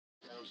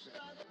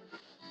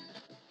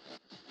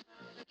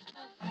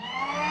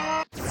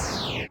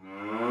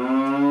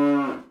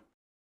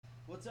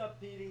What's up,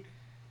 Petey?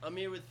 I'm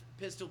here with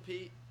Pistol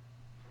Pete.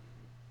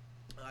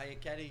 Hiya,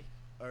 Ketty.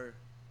 Or,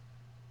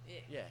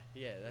 yeah,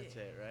 that's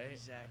it, right?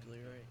 Exactly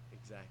right.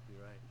 Exactly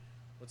right.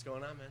 What's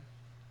going on, man?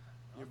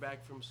 You're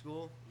back from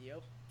school?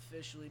 Yep,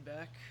 officially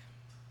back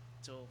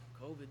till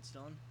COVID's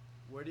done.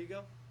 Where do you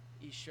go?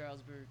 East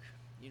Stroudsburg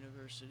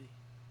University.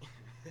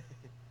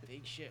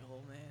 Big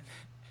shithole, man.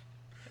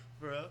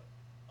 Bro?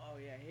 Oh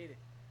yeah, I hate it.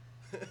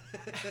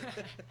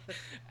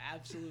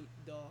 Absolute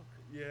dog.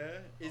 Yeah?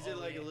 Is it Oh,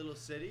 like yeah. a little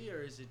city,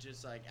 or is it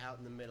just like out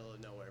in the middle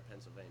of nowhere,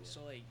 Pennsylvania?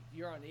 So like, if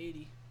you're on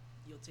 80,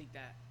 you'll take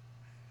that.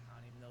 I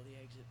don't even know the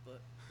exit,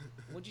 but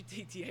once you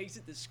take the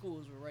exit, the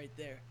schools were right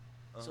there.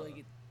 So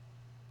like,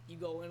 you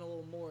go in a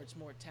little more, it's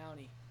more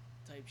towny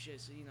type shit.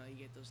 So you know, you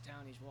get those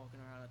townies walking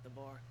around at the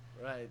bar.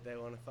 Right, they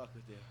want to fuck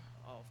with you.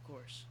 Oh, of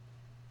course.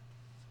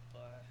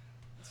 But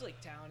it's like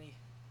towny.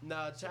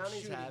 No, Some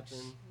townies shootings, happen.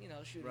 You know,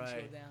 shootings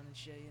Right. go down and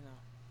shit, you know.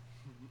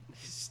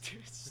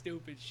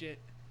 Stupid shit.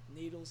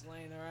 Needles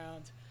laying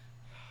around.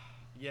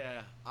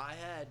 Yeah, I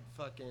had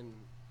fucking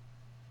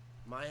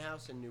my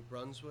house in New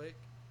Brunswick.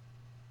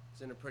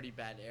 It's in a pretty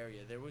bad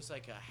area. There was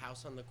like a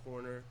house on the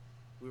corner.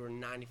 We were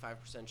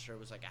 95% sure it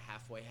was like a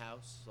halfway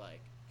house,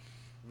 like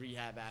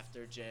rehab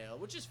after jail,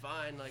 which is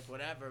fine, like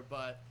whatever.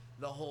 But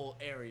the whole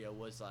area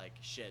was like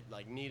shit,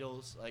 like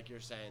needles, like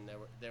you're saying,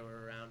 they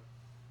were around,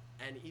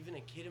 and even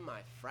a kid in my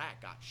frat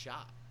got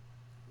shot.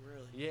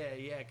 Really?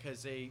 Yeah,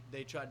 because they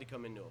tried to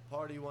come into a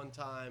party one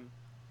time,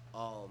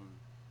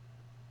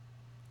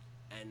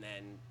 and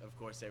then of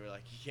course they were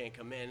like, you can't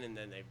come in, and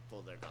then they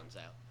pulled their guns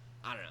out.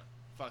 I don't know.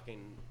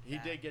 Fucking, he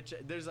Yeah. did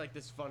get. There's like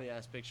this funny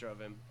ass picture of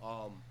him.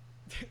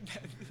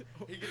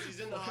 He's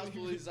in the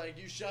hospital. He's like,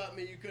 you shot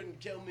me, you couldn't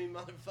kill me,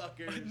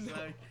 motherfuckers. No.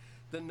 Like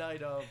the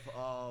night of.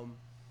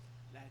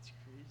 That's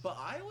crazy. But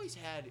I always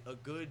had a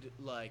good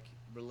like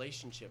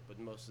relationship with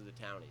most of the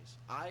townies.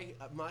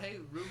 My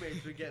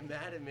roommates would get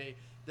mad at me.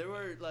 There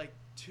were like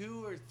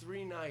 2 or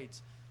 3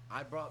 nights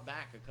I brought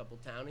back a couple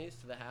townies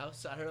to the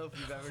house. I don't know if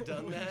you've ever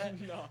done that.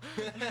 No.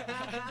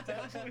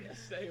 Definitely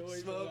stay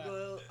away from Smoke that. a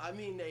little. I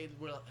mean, they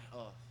were like,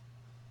 oh,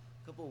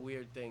 a couple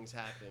weird things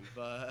happened,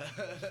 but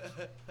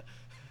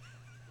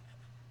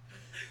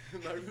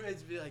my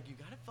roommates be like, you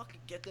gotta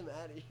fucking get them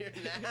out of here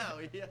now,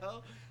 you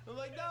know? I'm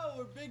like, no,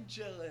 we're big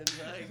chillin'.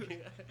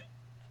 Like,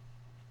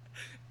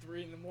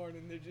 3 in the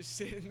morning, they're just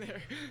sitting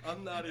there.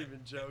 I'm not even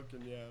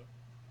joking, yo.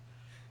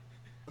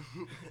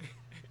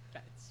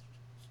 That's.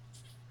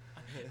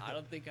 I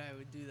don't think I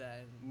would do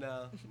that in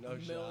No a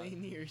shot.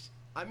 million years.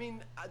 I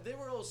mean, they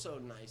were also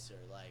nicer,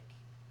 like,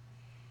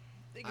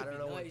 They I could don't be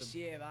know what nice, the-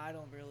 yeah, but I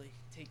don't really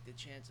take the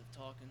chance of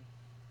talking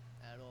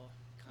at all.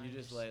 you Kinda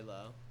just lay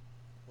low.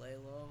 lay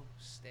low,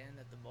 stand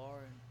at the bar,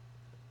 and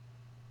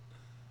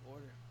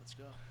order. Let's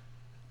go.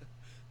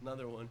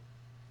 Another one.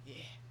 Yeah,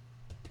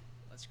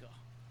 let's go.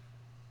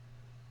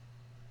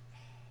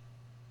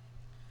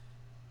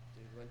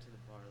 Dude, went to the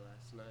bar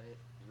last night,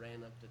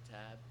 ran up the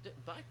tab.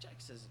 Blackjack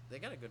says they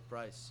got a good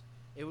price.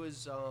 It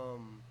was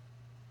 12.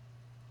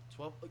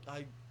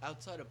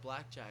 Outside of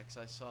Blackjack's,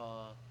 I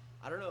saw.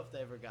 I don't know if they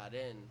ever got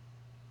in.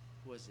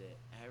 Who was it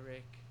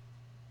Eric?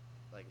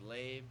 Like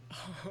Labe.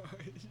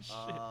 Shit.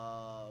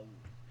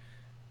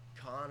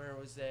 Connor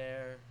was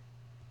there.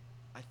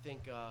 I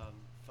think.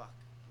 Fuck.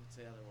 What's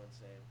the other one's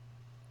name?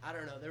 I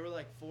don't know. There were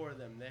like 4 of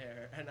them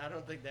there, and I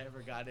don't think they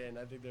ever got in.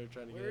 I think they were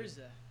trying to get in. Where is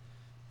that?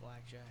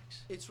 Blackjacks.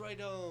 It's right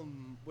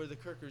where the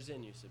Kirkers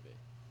Inn used to be,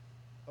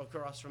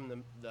 across from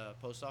the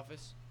post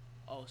office.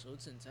 Oh, so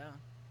it's in town.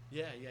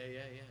 Yeah.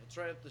 It's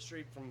right up the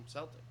street from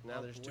Celtic. Now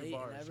Up there's 2 late and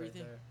bars right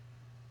everything? there.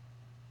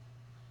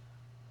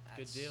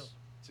 Good That's- deal.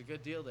 It's a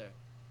good deal there.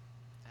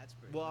 That's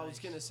pretty Well, nice. I was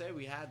gonna say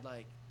we had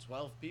like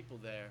 12 people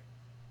there,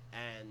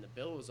 and the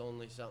bill was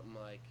only something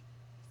like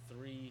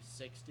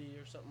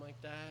 $360 or something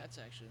like that. That's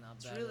actually not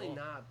It's bad. really at all.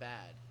 not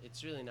bad.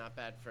 It's really not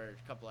bad for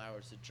a couple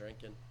hours of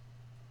drinking.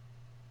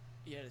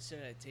 You had to sit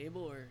at a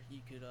table, or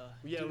you could.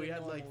 Yeah, do we the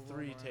had like normal 3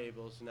 roam around?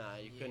 tables. Nah,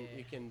 you couldn't. Yeah.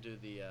 You can do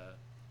the.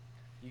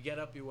 You get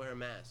up, you wear a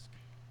mask,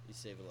 you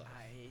save a life.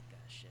 I hate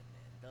that shit,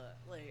 man.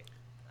 Like,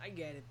 I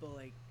get it, but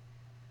like,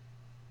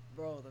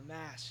 bro, the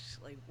masks.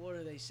 Like, what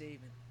are they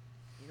saving?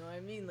 You know what I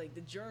mean? Like,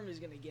 the germ is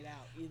gonna get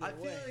out either I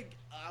way. feel like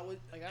I would.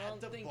 Like, I at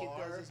don't the think bar,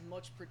 it does as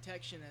much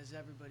protection as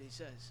everybody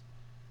says.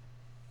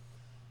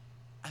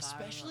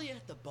 especially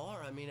at the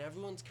bar. I mean,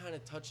 everyone's kind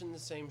of touching the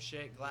same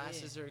shit.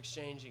 Glasses are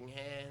exchanging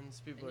hands.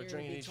 People And are you're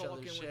gonna drinking be each talking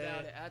other's without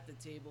shit. it at the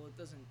table. It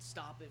doesn't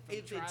stop it from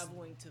If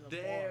traveling to the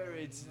there, bar.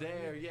 it's you know what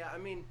I there. mean? Yeah, I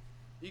mean,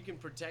 you can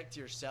protect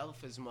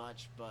yourself as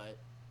much, but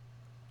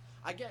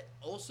I get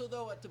also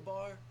though at the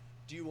bar.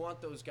 Do you want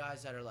those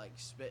guys that are like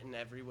spitting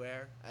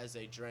everywhere as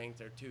they drink?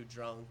 They're too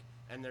drunk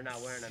and they're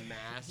not wearing a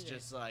mask, Yeah.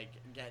 just like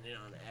getting it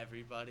on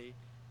everybody.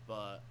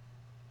 But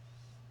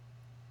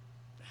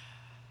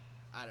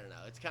I don't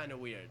know. It's kind of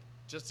weird.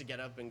 Just to get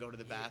up and go to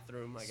the Yeah.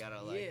 bathroom, I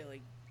gotta like. Yeah,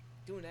 like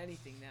doing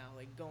anything now,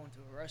 like going to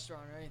a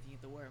restaurant or anything, you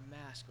have to wear a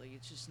mask. Like,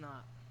 it's just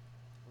not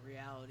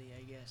reality,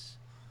 I guess.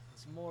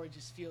 It's more, it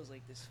just feels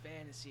like this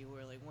fantasy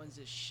where like when's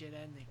this shit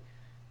ending?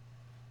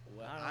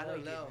 Well, I I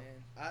don't don't like it, know.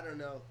 man. I don't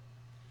know.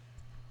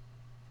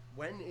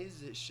 When is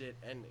this shit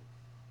ending?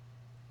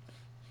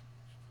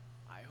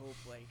 I hope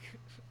like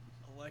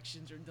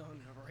elections are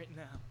done right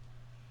now.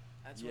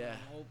 That's what Yeah.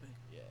 I'm hoping.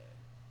 Yeah.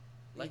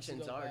 Needs to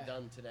Elections go are back.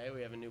 done today.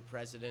 We have a new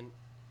president.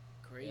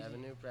 Crazy. We have a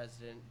new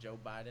president, Joe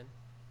Biden,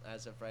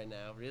 as of right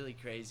now. Really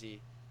crazy.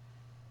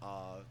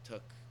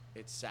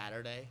 It's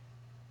Saturday.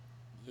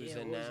 It was Yeah,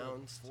 what was it,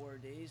 announced. 4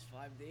 days,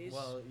 5 days.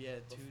 Well, yeah,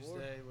 before?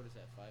 Tuesday. What is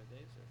that? 5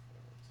 days or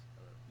 4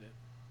 days?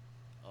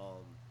 I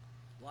don't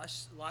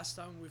know. Last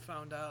time we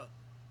found out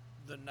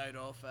the night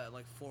off at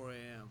like 4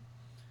 a.m.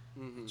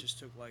 Mhm. It just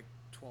took like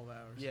 12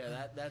 hours.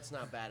 Yeah, that's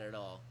not bad at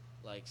all.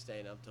 Like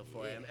staying up till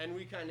 4 a.m. Yeah. And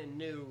we kind of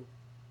knew,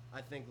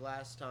 I think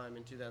last time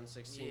in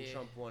 2016, Yeah.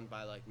 Trump won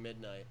by like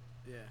midnight.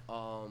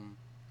 Yeah.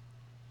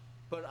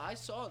 But I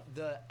saw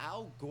the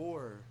Al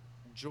Gore,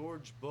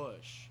 George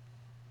Bush.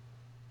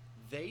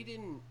 They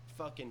didn't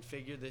fucking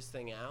figure this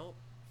thing out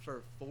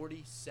for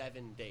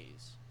 47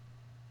 days.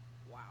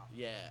 Wow.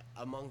 Yeah,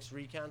 amongst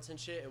recounts and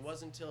shit. It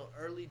wasn't until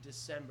early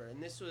December,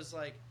 and this was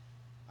like,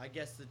 I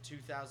guess the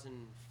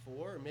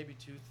 2004 or maybe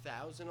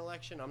 2000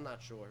 election. I'm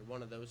not sure,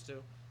 one of those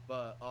two.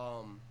 But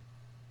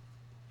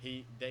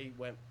they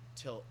went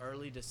till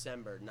early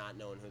December not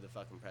knowing who the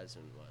fucking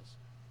president was.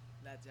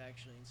 That's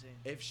actually insane.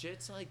 If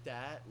shit's like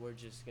that, we're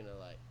just gonna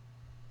like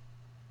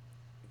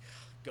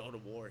go to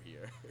war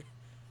here.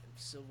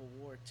 Civil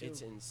War too.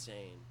 It's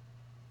insane.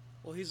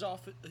 Well, he's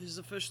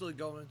officially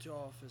going into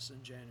office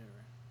in January.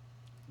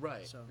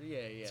 Right. So, yeah,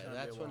 it's gonna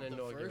that's be a when while. The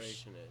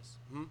inauguration is.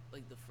 Hmm?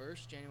 Like the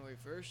first, January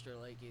 1st, or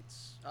like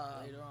it's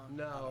later on.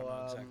 No, I don't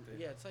know exactly.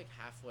 yeah, it's like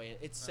halfway.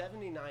 It's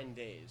 79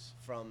 days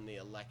from the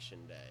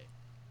election day,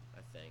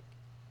 I think.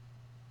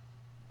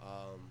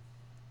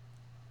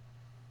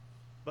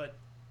 But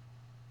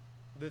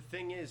the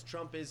thing is,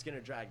 Trump is going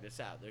to drag this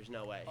out. There's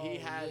no way. He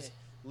Oh, has,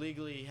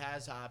 legally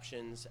has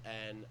options,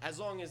 and as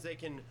long as they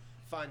can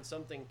find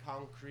something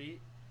concrete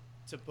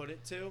to put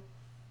it to,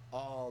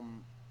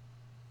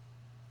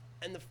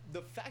 and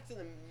the fact of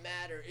the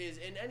matter is,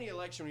 in any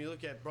election, when you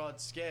look at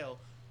broad scale,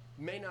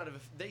 may not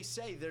have. They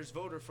say there's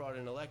voter fraud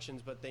in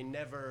elections, but they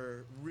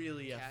never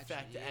really Catch it,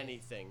 affect yeah.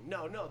 anything.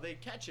 No, they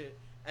catch it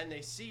and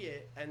they see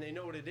it and they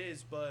know what it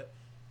is, but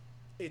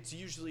it's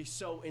usually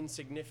so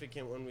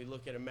insignificant when we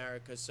look at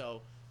America.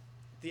 So,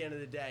 at the end of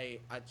the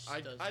day, I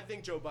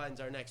think Joe Biden's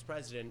our next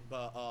president,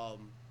 but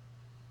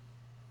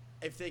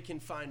if they can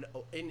find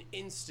an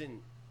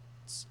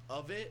instance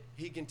of it,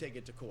 he can take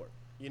it to court.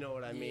 You know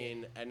what I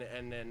mean? And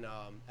then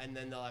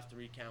they'll have to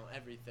recount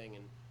everything,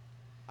 and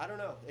I don't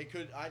know. It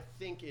could. I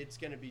think it's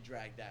gonna be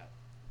dragged out.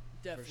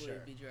 Definitely sure.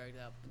 be dragged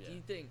out. But Yeah. do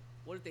you think,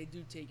 what if they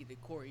do take it to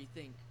court? You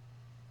think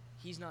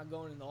he's not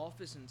going into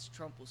office and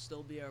Trump will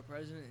still be our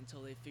president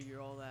until they figure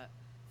all that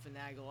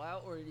finagle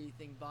out, or do you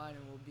think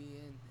Biden will be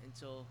in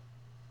until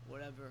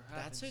whatever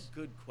happens? That's a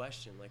good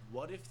question. Like,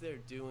 what if they're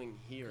doing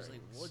 'Cause, hearings?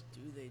 like, what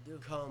do they do?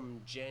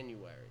 Come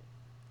January,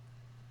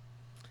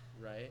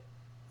 right?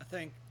 I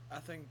think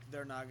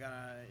they're not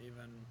gonna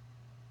even,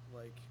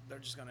 like, they're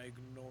just gonna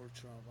ignore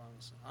Trump.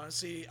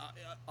 Honestly,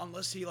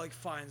 unless he like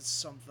finds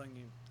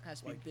something. Has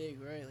to be like,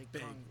 big, right? Like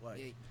big, like-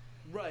 yeah,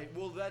 Right.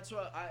 Well, that's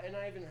what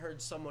I even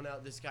heard someone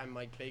out. This guy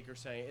Mike Baker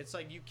saying it's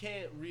like you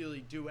can't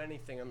really do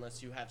anything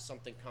unless you have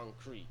something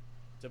concrete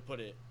to put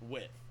it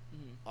with.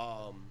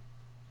 Mhm.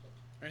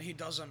 And he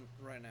doesn't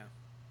right now.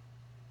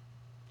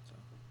 So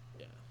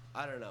Yeah.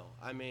 I don't know.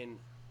 I mean,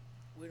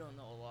 we don't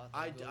know a lot. That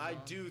I goes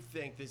on. do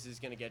think this is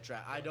going to get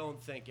dragged. I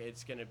don't think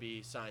it's going to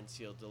be signed,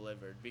 sealed,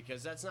 delivered,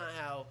 because that's not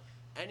how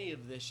any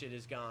of this shit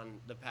has gone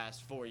the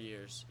past 4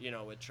 years, you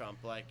know, with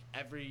Trump. Like,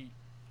 every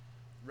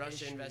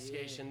Russia Issue,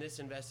 investigation, yeah. this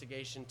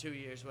investigation, 2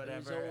 years,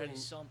 whatever. There's always and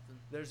something.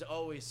 there's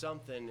always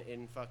something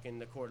in fucking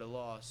the court of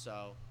law,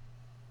 so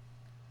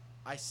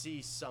I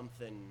see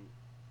something,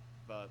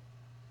 but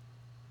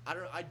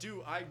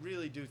I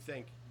really do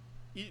think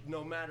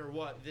no matter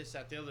what, this,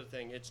 that, the other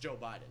thing, it's Joe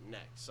Biden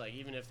next. Like,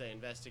 even if they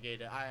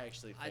investigate it, I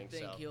actually I think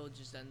think so. he'll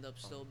just end up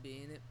still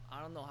being it. I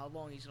don't know how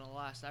long he's gonna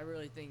last. I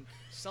really think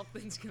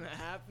something's gonna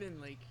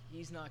happen. Like,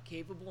 he's not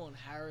capable, and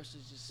Harris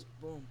is just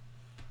boom.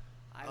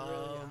 I don't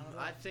know.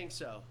 I think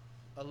so,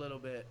 a little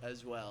bit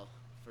as well,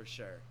 for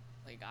sure.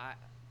 Like,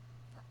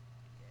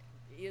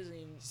 he isn't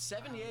even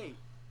 78.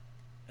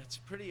 That's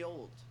pretty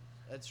old.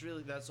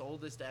 That's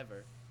oldest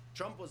ever.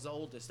 Trump was the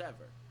oldest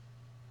ever.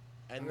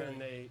 And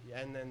then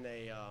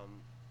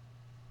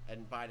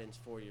and Biden's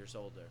 4 years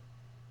older.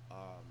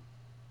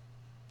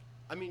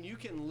 I mean, you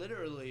can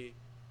literally,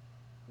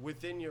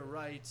 within your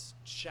rights,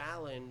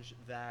 challenge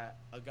that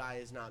a guy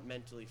is not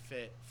mentally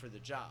fit for the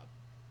job.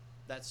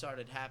 That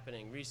started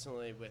happening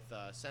recently with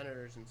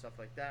senators and stuff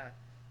like that.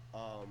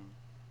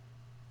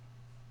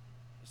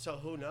 So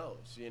who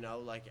knows? You know,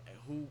 like,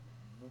 who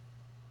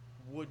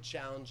would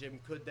challenge him?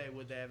 Would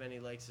they have any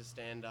legs to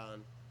stand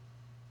on?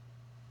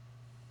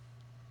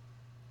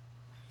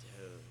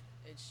 Dude,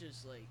 It's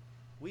just like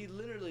we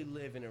literally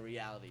live in a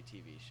reality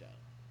TV show.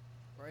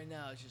 right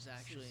now, it's just This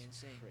actually is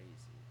insane. Crazy.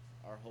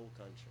 Our whole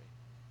country.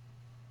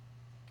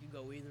 could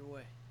go either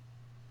way.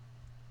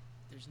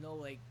 There's no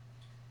like,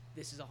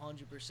 this is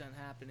 100%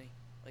 happening.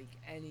 Like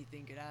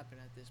anything could happen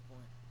at this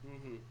point.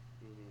 Mm-hmm.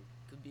 Mm-hmm.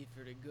 Could be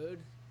for the good,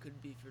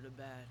 could be for the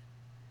bad.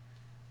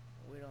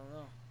 We don't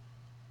know.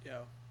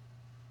 Yeah.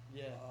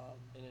 Yeah.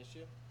 An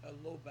issue? A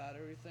low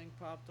battery thing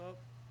popped up,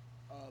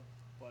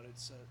 but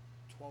it's at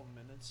 12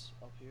 minutes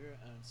up here,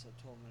 and it's at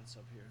 12 minutes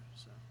up here,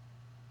 so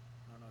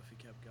I don't know if he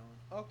kept going.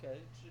 Okay,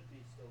 it should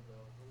be still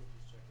going. Let me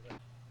just check it out.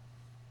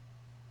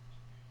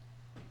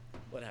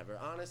 Whatever.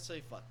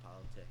 Honestly, fuck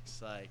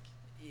politics. Like,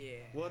 Yeah.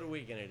 what are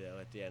we gonna do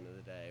at the end of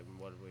the day?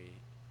 What are we?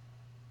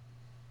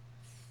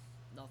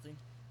 Nothing.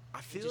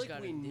 I feel just like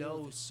gotta we deal know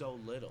with it. so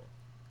little.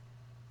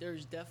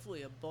 There's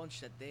definitely a bunch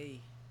that they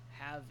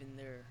have in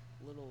their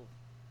little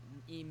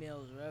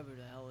emails, whatever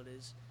the hell it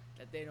is,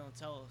 that they don't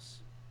tell us.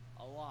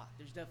 A lot.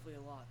 There's definitely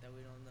a lot that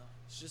we don't know.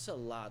 It's just a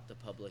lot the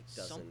public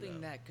doesn't Something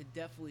know. that could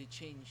definitely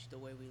change the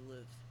way we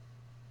live.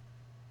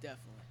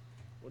 Definitely.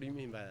 What do you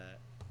mean by that?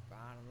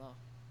 I don't know.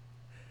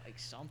 Like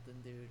something,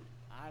 dude.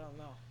 I don't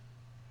know.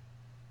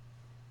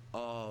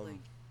 Like,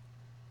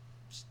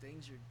 just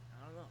things are,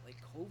 I don't know. Like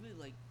COVID,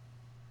 like,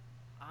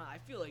 I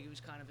feel like it was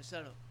kind of a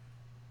setup.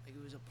 Like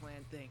it was a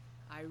planned thing.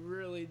 I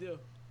really do.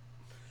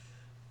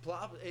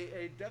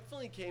 It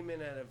definitely came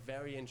in at a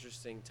very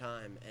interesting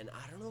time, and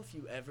I don't know if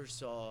you ever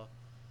saw.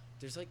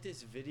 There's like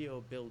this video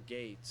of Bill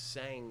Gates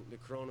saying the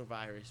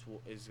coronavirus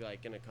is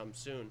like gonna come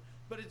soon,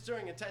 but it's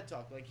during a TED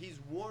talk. Like he's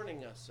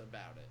warning us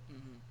about it.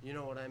 Mm-hmm. You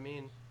know what I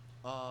mean?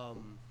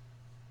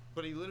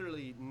 But he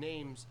literally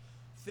names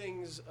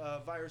things,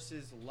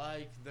 viruses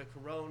like the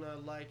corona,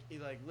 like he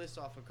like lists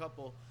off a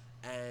couple,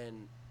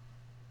 and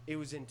it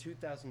was in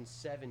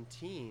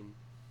 2017,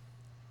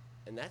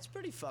 and that's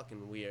pretty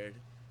fucking weird.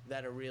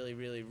 That a really,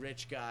 really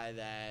rich guy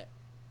that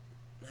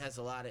has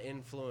a lot of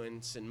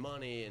influence and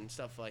money and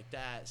stuff like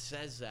that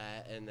says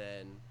that, and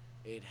then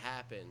it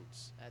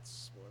happens.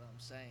 That's what I'm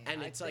saying.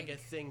 And I it's like a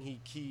think- thing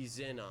he keys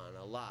in on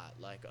a lot.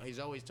 Like, he's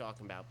always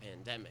talking about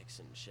pandemics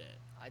and shit.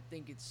 I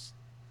think it's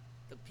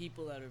the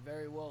people that are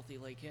very wealthy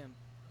like him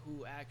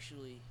who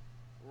actually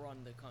run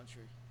the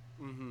country.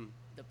 Mm-hmm.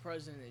 The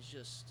president is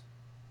just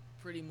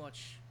pretty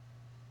much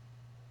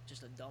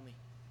just a dummy.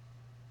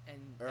 And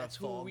Or a that's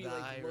who fall we guy,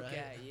 like to look right?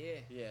 at, yeah.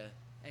 Yeah.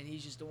 And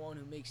he's just the one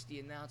who makes the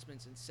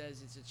announcements and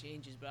says it's a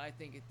changes, but I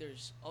think if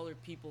there's other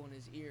people in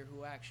his ear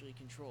who actually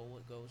control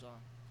what goes on.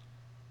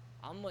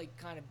 I'm like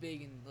kind of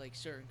big in like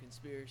certain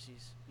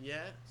conspiracies.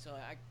 Yeah? So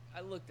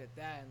I looked at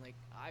that and like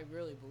I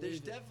really believe There's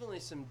it. definitely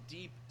some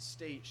deep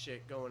state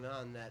shit going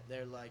on that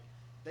they're like,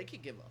 they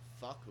could give a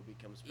fuck who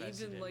becomes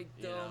president. Even like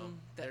you know?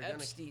 the They're gonna-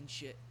 Epstein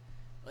shit,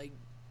 like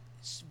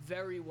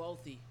very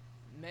wealthy,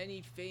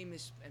 many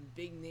famous and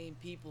big name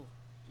people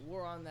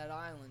were on that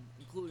island,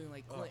 including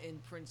like Oh. Clinton,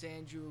 Prince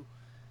Andrew.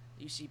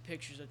 You see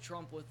pictures of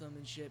Trump with them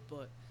and shit,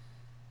 but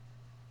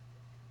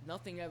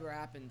nothing ever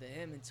happened to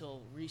him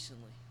until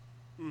recently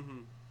Mm-hmm.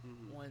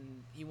 Mm-hmm. when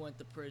he went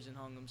to prison,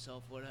 hung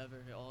himself, whatever.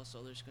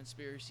 Also, there's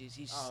conspiracies.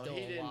 He's Oh, still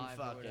he didn't alive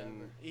or whatever.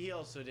 fucking. He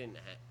also didn't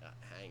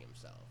hang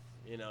himself.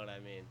 You know what I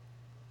mean?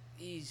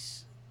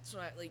 He's it's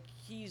not like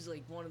he's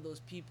like one of those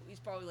people. He's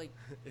probably like,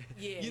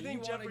 yeah. You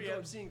think wanna Jeffrey go-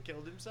 Epstein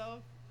killed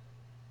himself?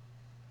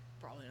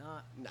 Probably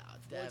not. No,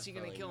 What's he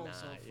gonna definitely kill not,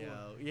 himself for?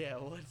 Yo. Yeah,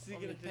 what's he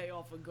Probably gonna pay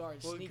off a guard,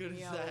 What sneaking good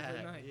me is out that?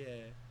 overnight. Yeah.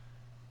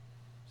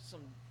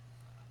 Some,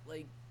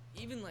 like,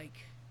 even like,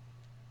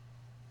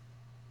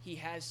 he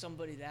has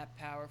somebody that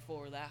powerful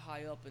or that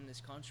high up in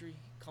this country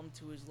come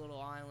to his little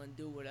island,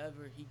 do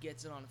whatever. He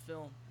gets it on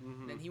film.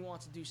 Mhm. Then he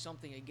wants to do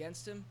something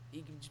against him.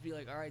 He can just be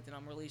like, all right, then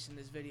I'm releasing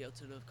this video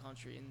to the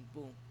country, and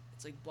boom,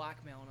 it's like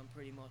blackmailing him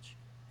pretty much.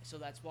 So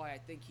that's why I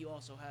think he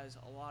also has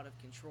a lot of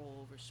control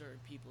over certain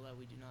people that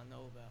we do not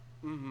know about,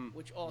 Mm-hmm.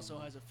 which also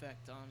has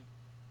effect on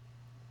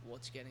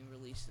what's getting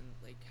released and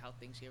like how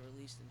things get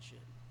released and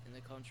shit in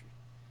the country.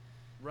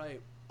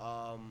 Right.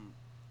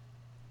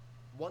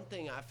 One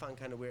thing I find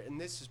kind of weird, and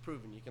this is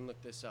proven, you can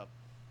look this up.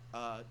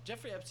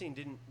 Jeffrey Epstein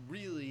didn't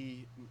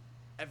really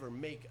ever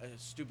make a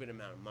stupid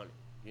amount of money.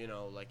 You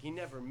know, like he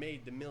never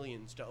made the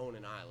millions to own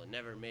an island.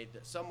 Never made the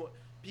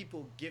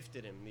people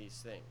gifted him these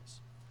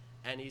things,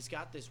 and he's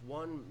got this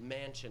one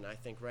mansion, I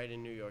think, right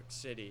in New York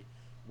City,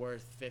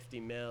 worth 50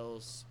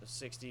 mils,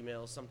 60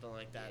 mils, something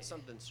like that, Yeah.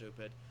 something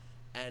stupid,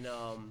 and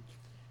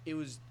it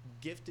was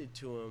gifted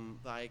to him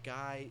by a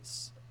guy.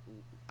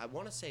 I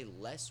want to say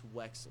Les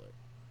Wexler.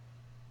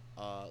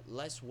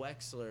 Les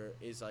Wexler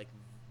is like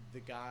the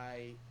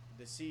guy,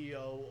 the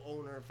CEO,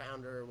 owner,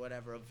 founder,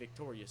 whatever of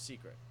Victoria's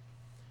Secret.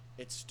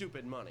 It's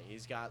stupid money.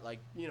 He's got like,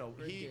 you know,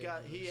 he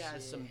Ridiculous,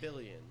 has some yeah.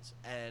 billions,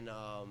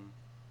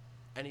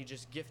 and he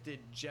just gifted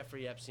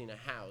Jeffrey Epstein a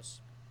house,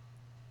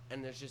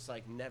 and there's just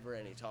like never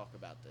any talk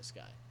about this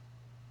guy.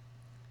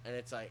 And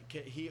it's like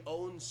he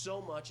owns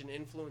so much and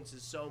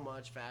influences so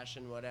much,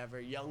 fashion, whatever,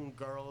 young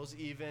girls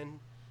even,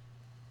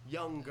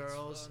 young That's what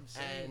girls, I'm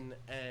saying.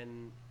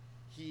 and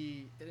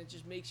he. Then it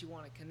just makes you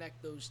want to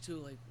connect those two.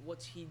 Like,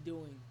 what's he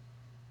doing?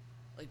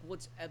 Like,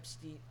 what's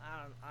Epstein?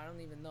 I don't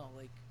even know.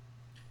 Like,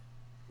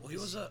 Well,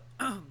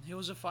 he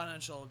was a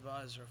financial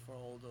advisor for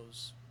all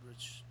those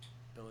rich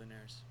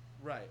billionaires.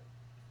 Right.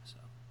 So,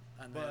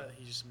 and But- then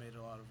he just made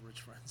a lot of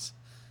rich friends.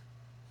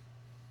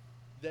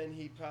 Then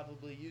he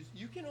probably used.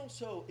 You can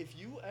also, if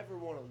you ever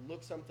want to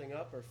look something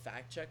up or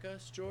fact check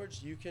us,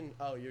 George, you can.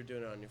 Oh, you're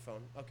doing it on your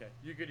phone. Okay,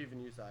 you could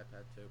even use the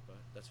iPad too, but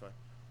that's fine.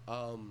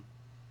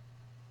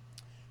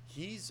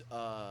 He's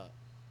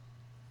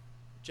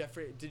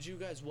Jeffrey. Did you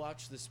guys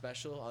watch the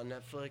special on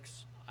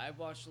Netflix? I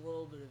watched a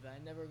little bit of it.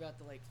 I never got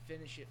to like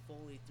finish it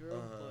fully through,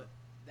 Uh-huh. but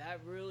that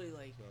really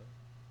like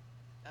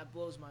that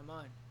blows my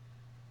mind.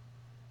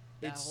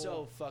 That It's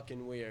whole- so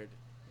fucking weird.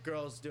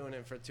 Girls doing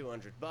it for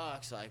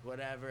 $200, like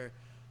whatever.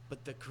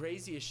 But the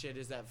craziest shit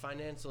is that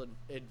financial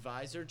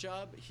advisor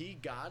job. He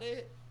got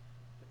it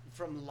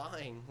from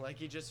lying. Like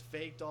he just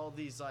faked all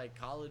these like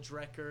college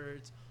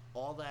records,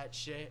 all that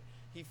shit.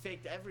 He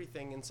faked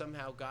everything and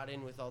somehow got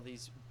in with all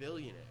these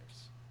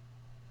billionaires.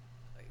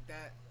 like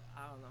that.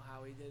 I don't know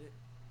how he did it.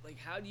 Like,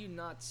 how do you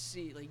not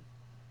see? Like,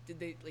 did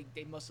they like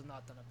they must have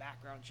not done a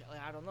background check?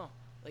 Like, I don't know.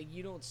 Like,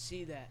 you don't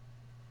see that.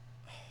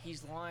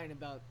 He's lying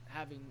about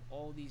having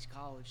all these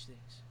college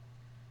things.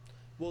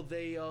 Well,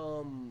 they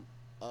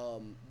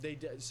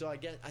did. So I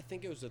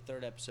think it was the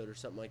third episode or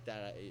something like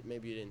that.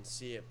 Maybe you didn't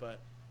see it, but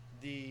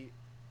he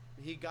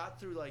got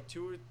through like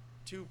two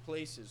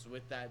places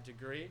with that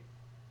degree.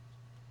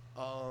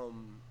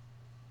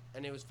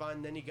 And it was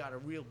fine. Then he got a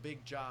real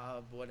big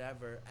job,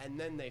 whatever. And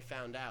then they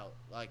found out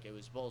like it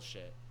was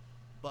bullshit.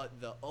 But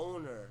the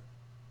owner,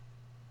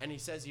 and he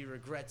says he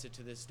regrets it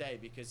to this day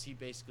because he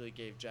basically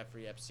gave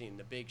Jeffrey Epstein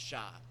the big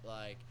shot.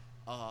 Like,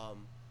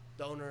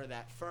 the owner of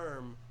that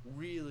firm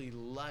really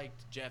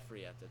liked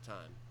Jeffrey at the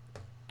time.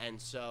 And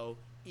so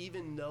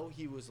even though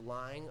he was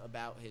lying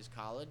about his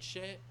college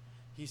shit,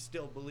 he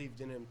still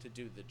believed in him to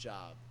do the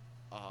job.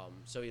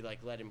 So he like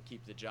let him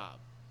keep the job.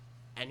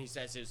 And he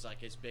says it was like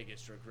his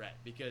biggest regret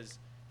because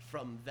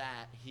from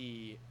that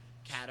he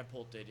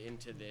catapulted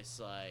into this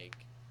like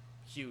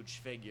huge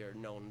figure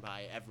known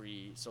by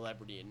every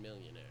celebrity and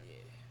millionaire. Yeah,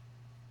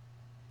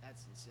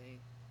 that's insane.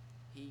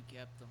 He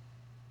kept them.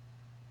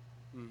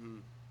 Mm-hmm.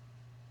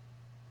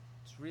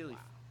 It's really Wow.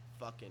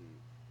 fucking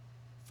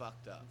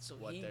fucked up So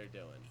what he- they're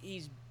doing.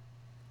 He's,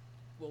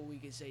 well, we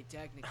could say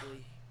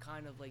technically,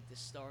 kind of like the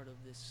start of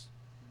this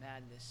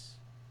madness,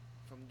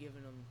 from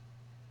giving them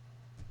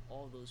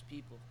all those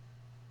people.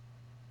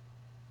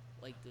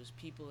 Like those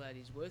people that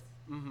he's with,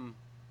 Mm-hmm.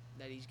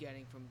 that he's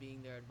getting from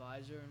being their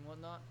advisor and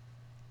whatnot.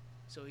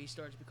 So he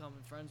starts becoming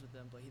friends with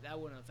them, but that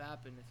wouldn't have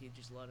happened if he had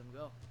just let him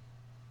go.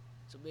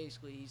 So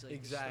basically, he's like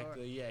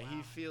Exactly. the Yeah. start. He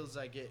Wow. feels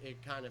like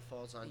it kind of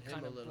falls on He him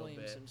kind a of little blames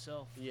bit.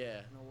 himself.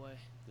 Yeah. In a way.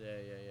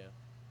 Yeah.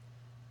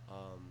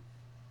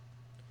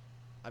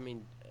 I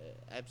mean,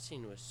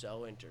 Epstein was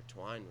so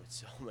intertwined with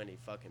so many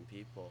fucking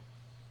people.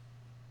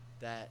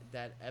 That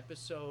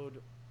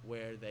episode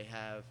where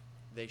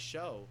they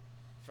show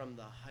from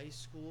the high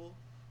school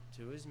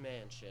to his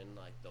mansion,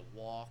 like the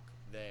walk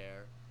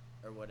there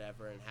or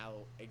whatever, and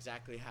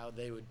exactly how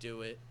they would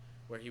do it,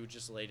 where he would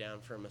just lay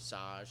down for a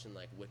massage and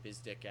like whip his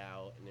dick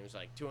out, and it was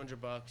like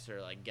 $200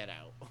 or like get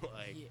out.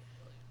 Like, Yeah.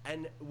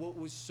 and what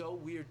was so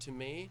weird to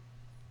me,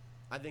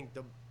 I think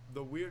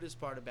the weirdest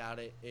part about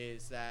it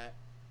is that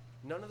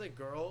none of the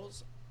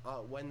girls,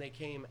 when they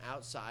came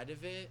outside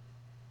of it,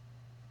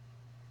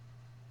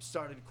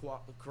 started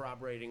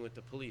corroborating with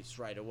the police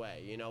right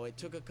away. You know, it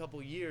took a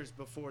couple years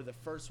before the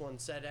first one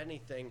said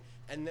anything,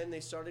 and then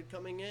they started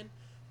coming in,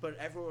 but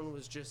everyone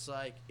was just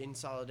like in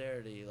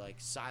solidarity, like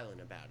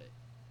silent about it.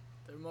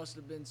 There must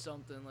have been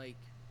something like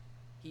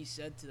he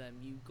said to them,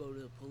 "You go to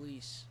the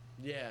police.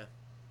 Yeah,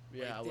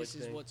 yeah. Like, I would this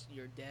is think. what's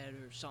you're dead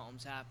or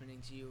something's happening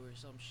to you or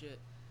some shit."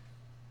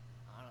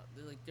 I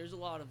don't know. Like, there's a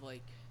lot of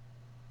like.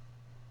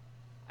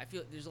 I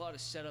feel there's a lot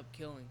of setup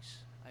killings.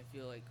 I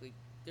feel like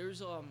there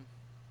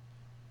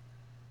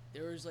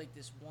was like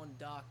this one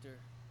doctor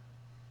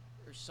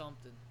or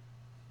something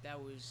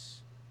that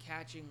was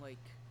catching like,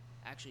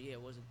 actually yeah,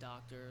 it was a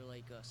doctor,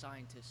 like a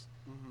scientist.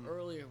 Mhm.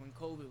 Earlier when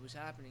COVID was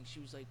happening, she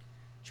was like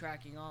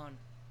tracking on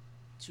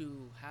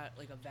to have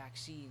like a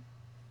vaccine,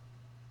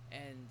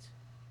 and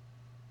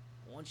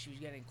once she was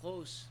getting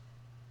close,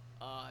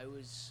 it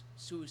was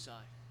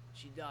suicide.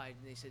 She died,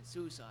 and they said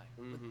suicide.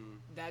 But Mhm.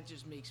 that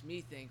just makes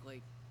me think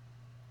like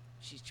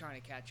she's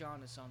trying to catch on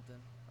to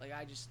something. Like,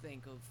 I just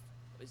think of,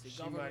 is the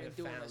She might government have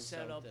doing a found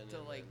setup something to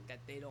and like then-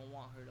 that they don't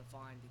want her to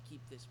find to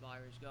keep this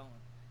virus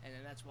going, and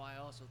then that's why I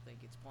also think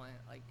it's planned.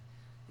 Like,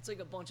 it's like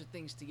a bunch of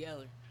things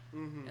together,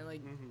 Mhm. and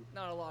like Mhm.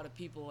 not a lot of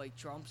people like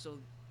Trump, so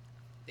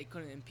they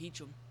couldn't impeach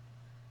him.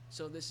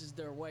 So this is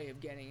their way of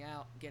getting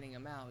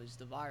him out is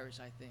the virus.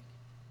 I think,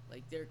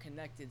 like, they're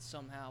connected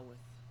somehow with.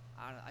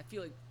 I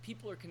feel like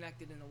people are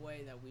connected in a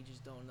way that we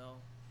just don't know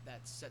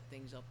that set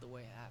things up the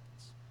way it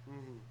happens.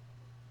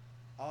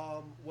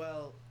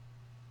 Well,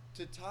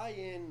 to tie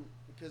in,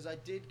 because I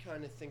did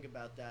kind of think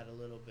about that a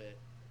little bit,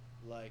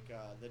 like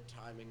the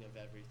timing of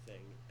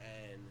everything.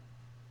 And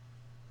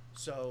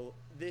so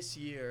this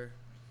year,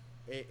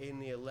 in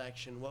the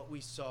election, what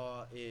we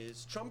saw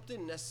is Trump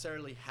didn't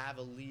necessarily have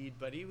a lead,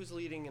 but he was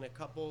leading in a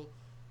couple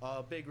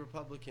big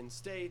Republican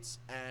states,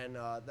 and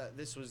that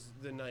this was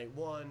the night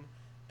one,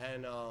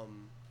 and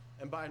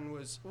Biden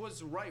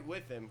was right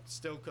with him,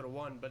 still could have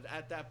won, but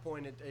at that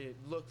point it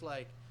looked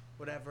like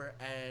whatever,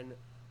 and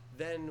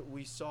then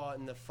we saw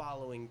in the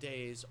following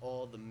days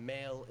all the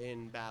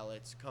mail-in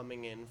ballots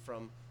coming in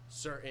from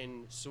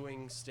certain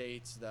swing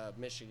states, the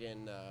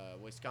Michigan,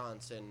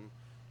 Wisconsin,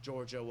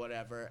 Georgia,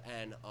 whatever,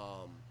 and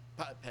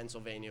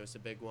Pennsylvania was a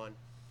big one.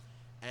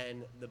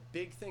 And the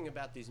big thing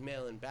about these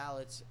mail-in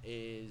ballots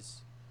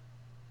is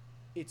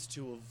it's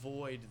to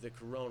avoid the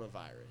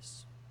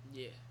coronavirus.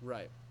 Yeah.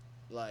 Right.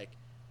 Like,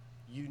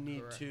 you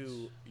need Correct.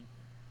 to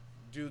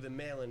do the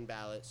mail-in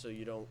ballot so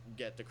you don't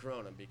get the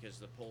corona because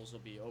the polls will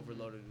be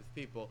overloaded with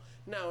people.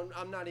 Now,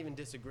 I'm not even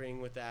disagreeing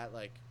with that.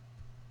 Like,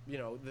 you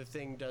know, the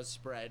thing does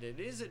spread. It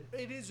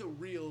is a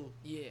real,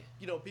 Yeah.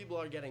 you know, people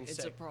are getting It's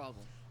sick. a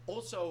problem.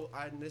 Also,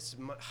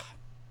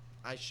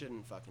 I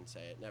shouldn't fucking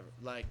say it. Never.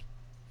 Like,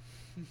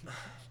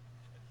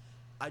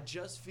 I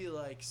just feel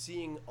like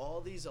seeing all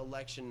these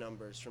election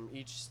numbers from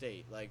each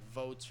state, like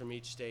votes from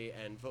each state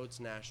and votes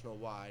national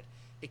wide,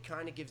 it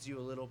kind of gives you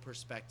a little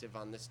perspective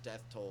on this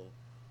death toll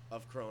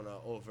of corona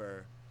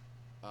over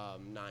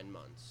 9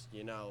 months.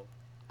 You know,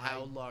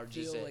 how I large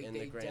is feel it like in the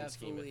they grand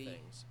scheme of definitely-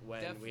 things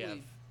when Definitely, we have,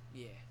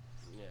 yeah,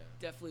 yeah.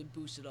 definitely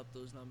boosted up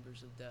those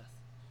numbers of death.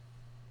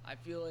 I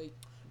feel like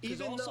 'cause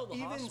Even also though, the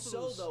even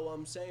so hospitals- though,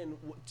 I'm saying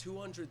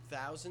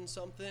 200,000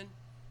 something,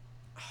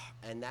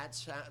 and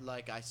that's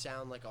like I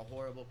sound like a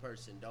horrible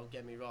person. Don't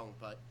get me wrong,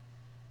 but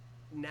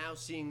now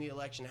seeing the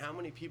election, how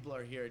many people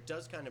are here? It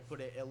does kind of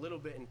put it a little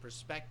bit in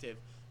perspective.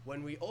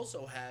 When we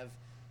also have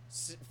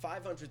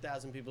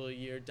 500,000 people a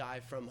year die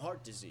from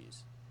heart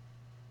disease,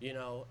 you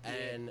know,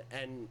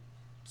 and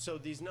so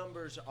these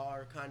numbers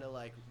are kind of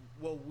like,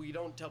 well, we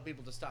don't tell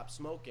people to stop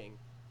smoking,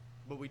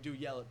 but we do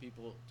yell at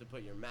people to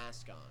put your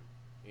mask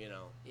on, you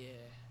know. Yeah,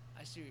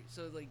 I see.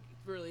 So like, it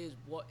really is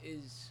what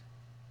is.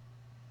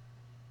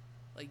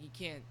 Like, you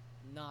can't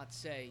not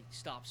say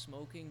stop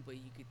smoking, but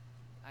you could.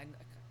 I don't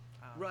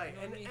Right,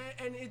 know what I mean?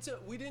 and it's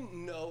we didn't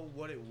know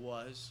what it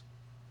was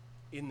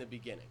in the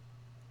beginning,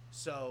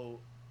 so,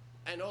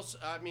 and also,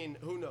 I mean,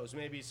 who knows?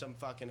 Maybe some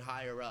fucking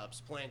higher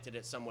ups planted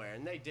it somewhere,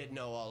 and they did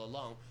know all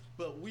along.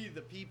 But we,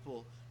 the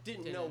people,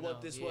 didn't know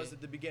what this was yeah.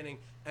 at the beginning,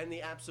 and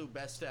the absolute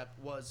best step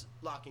was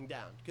locking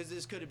down, because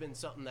this could have been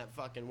something that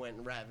fucking went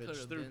and ravaged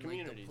Could've through been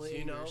communities, like the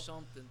you plague know. or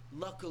something.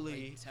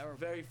 Luckily, Like, terrible.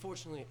 very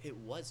fortunately, it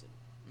wasn't.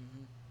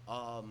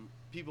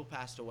 People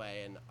passed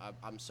away, and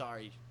I'm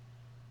sorry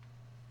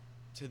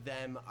to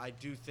them. I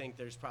do think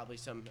there's probably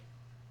some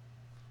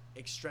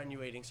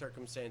extenuating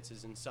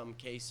circumstances in some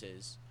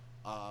cases,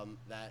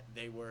 that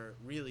they were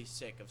really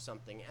sick of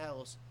something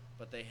else,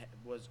 but they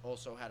was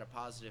also had a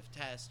positive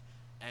test,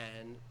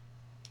 and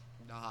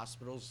the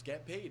hospitals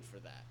get paid for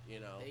that, you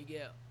know. They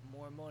get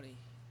more money.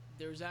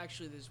 There's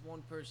actually this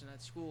one person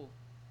at school,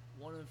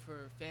 one of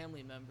her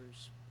family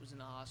members was in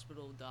the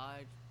hospital,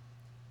 died.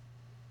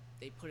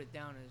 They put it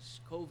down as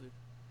COVID,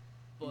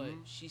 but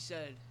Mhm. she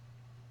said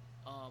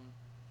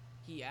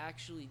he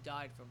actually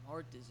died from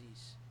heart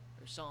disease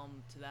or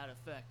something to that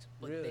effect.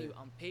 But Really? they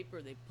on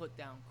paper they put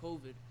down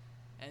COVID,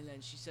 and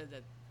then she said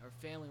that her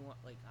family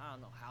went, like, I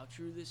don't know how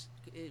true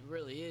it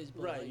really is,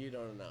 but Right, like, you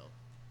don't know.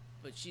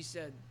 but she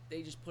said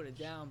they just put it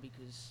down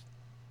because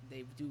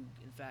they do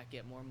in fact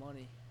get more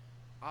money.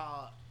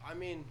 I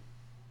mean,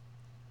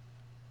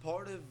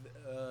 part of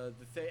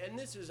the thing, and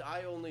this is,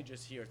 I only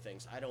just hear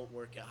things. I don't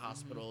work at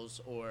hospitals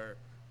or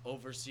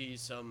oversee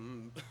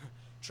some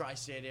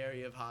tri-state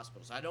area of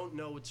hospitals. I don't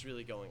know what's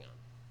really going on.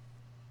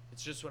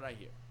 It's just what I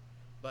hear.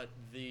 But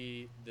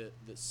the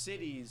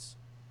cities,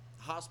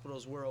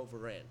 hospitals were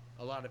overran.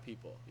 A lot of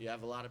people. You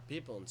have a lot of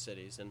people in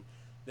cities, and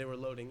they were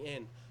loading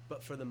in.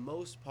 But for the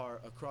most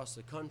part, across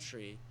the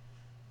country,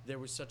 there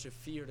was such a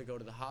fear to go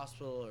to the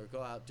hospital or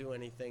go out, do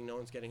anything. No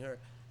one's getting hurt.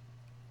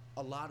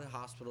 A lot of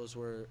hospitals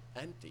were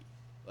empty,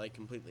 like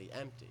completely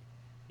empty.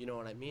 You know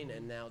what I mean?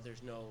 And now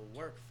there's no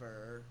work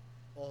for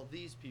all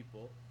these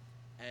people,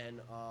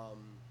 and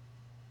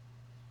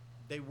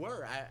they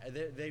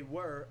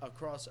were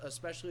across,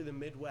 especially the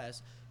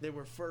Midwest. They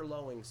were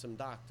furloughing some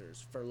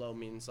doctors. Furlough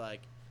means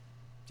like,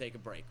 take a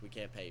break. We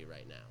can't pay you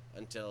right now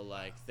until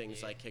like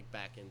things Yeah. like kick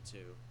back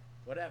into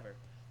whatever.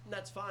 And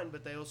that's fine,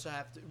 but they also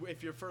have to.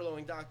 If you're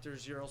furloughing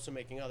doctors, you're also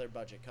making other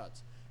budget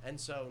cuts. And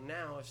so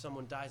now, if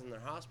someone dies in their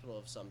hospital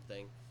of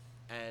something,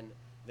 and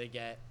they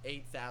get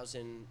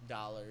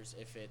 $8,000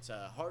 if it's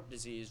a heart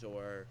disease,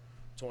 or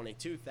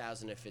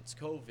 $22,000 if it's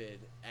COVID,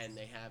 and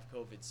they have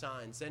COVID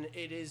signs, then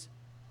it is,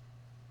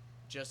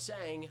 just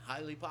saying,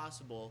 highly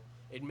possible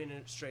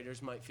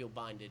administrators might feel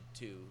binded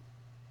to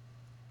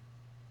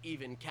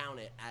even count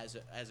it as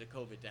a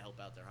COVID to help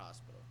out their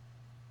hospital.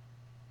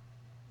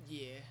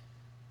 Yeah,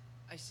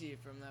 I see it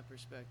from that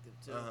perspective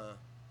too. Uh-huh.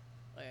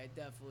 Like, I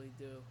definitely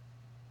do.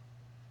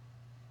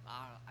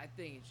 I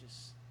think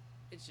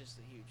it's just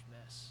a huge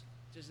mess.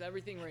 Just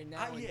everything right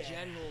now in Yeah.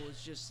 general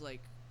is just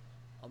like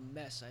a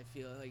mess. I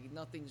feel like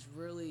nothing's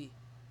really,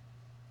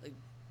 like,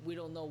 we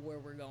don't know where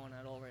we're going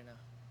at all right now.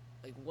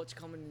 Like, what's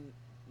coming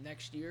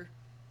next year,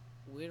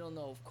 we don't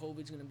know if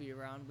COVID's gonna be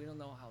around. We don't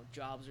know how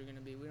jobs are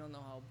gonna be. We don't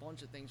know how a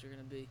bunch of things are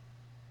gonna be.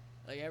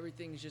 Like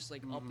everything's just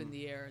like up in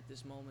the air at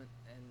this moment,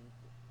 and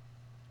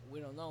we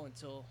don't know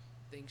until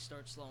things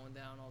start slowing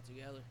down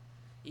altogether.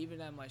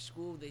 Even at my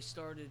school, they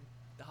started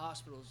the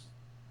hospitals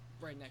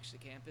right next to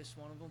campus.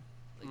 One of them,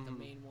 like the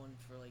main one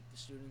for like the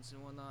students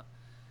and whatnot.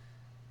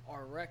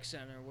 Our rec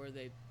center, where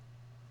they,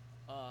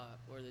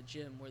 where the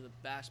gym, where the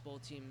basketball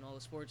team and all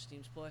the sports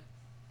teams play,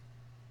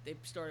 they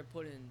started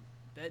putting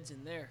beds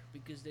in there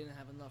because they didn't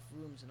have enough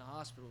rooms in the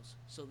hospitals.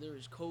 So there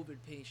was COVID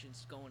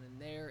patients going in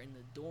there in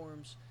the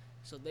dorms.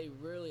 So they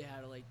really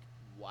had to like.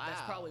 Wow.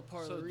 That's probably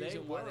part So of the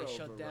reason why they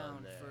shut overrun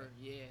down there. for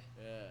Yeah.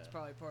 It's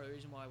probably part of the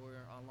reason why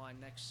we're online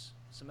next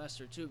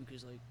semester too,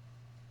 because like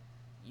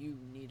you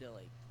need to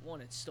like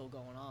one, it's still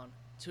going on.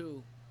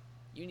 Two,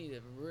 you need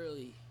to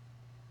really,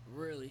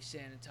 really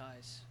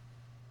sanitize.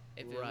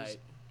 If it was Right.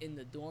 in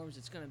the dorms,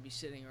 it's gonna be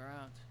sitting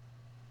around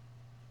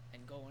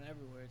and going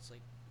everywhere. It's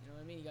like, you know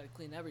what I mean? You gotta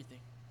clean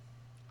everything.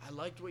 I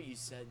liked what you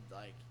said.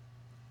 Like,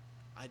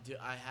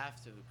 I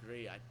have to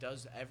agree.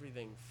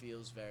 Everything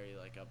feels very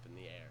like up in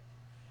the air,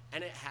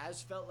 and it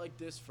has felt like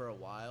this for a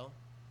while.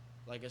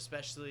 Like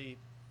especially,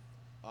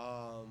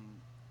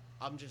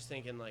 I'm just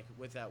thinking like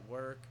with that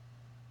work.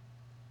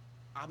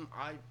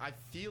 I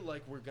feel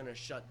like we're gonna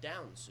shut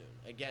down soon.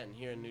 Again,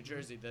 here in New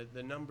Jersey,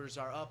 the numbers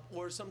are up,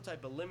 or some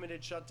type of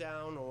limited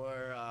shutdown,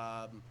 or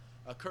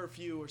a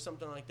curfew, or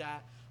something like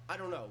that. I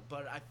don't know,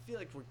 but I feel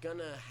like we're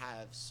gonna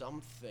have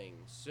something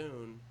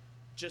soon,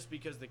 just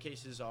because the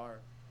cases are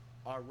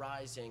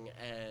rising,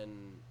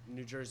 and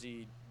New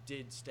Jersey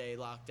did stay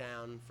locked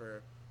down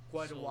for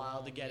quite a So while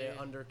to long, get it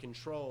yeah. under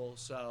control.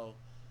 So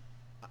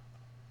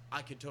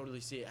I could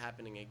totally see it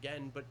happening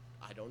again, but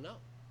I don't know.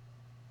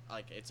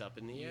 Like it's up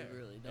in the You air.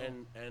 really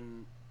don't.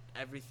 And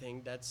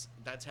everything that's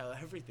how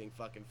everything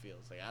fucking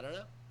feels. Like I don't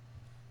know.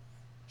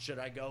 Should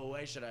I go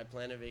away? Should I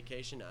plan a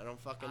vacation? I don't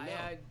fucking know.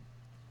 I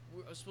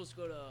was supposed to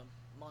go to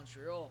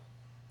Montreal.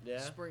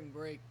 Yeah. Spring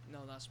break. No,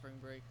 not spring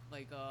break.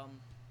 Like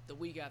the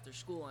week after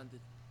school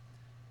ended.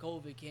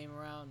 COVID came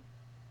around.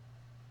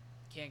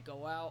 Can't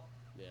go out.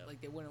 Yeah.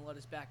 Like they wouldn't let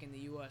us back in the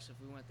U.S. if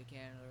we went to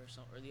Canada or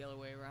some, or the other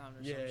way around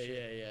or Yeah, some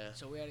shit. yeah.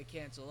 So we had to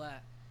cancel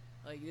that.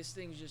 Like this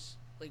thing's just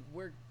like,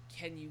 where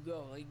can you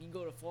go? Like you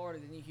go to Florida,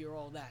 then you hear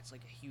all that. It's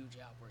like a huge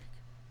outbreak.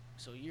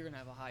 So you're gonna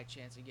have a high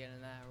chance of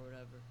getting that or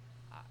whatever.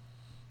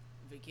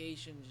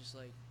 Vacation, just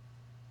like,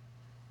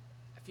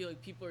 I feel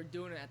like people are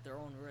doing it at their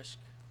own risk.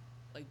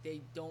 Like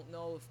they don't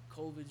know if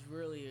COVID's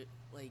really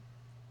like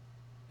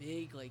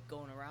big, like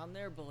going around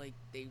there, but like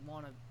they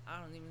want to. I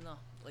don't even know.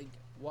 Like,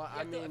 Well,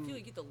 I I mean, feel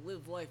like you get to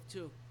live life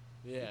too.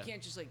 yeah. You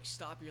can't just like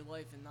stop your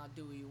life and not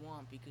do what you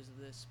want because of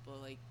this,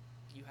 but like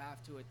you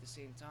have to at the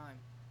same time,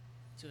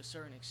 to a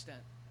certain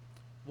extent.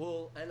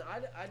 Well, and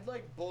I'd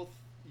like both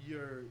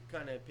your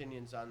kind of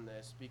opinions on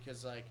this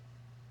because like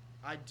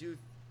I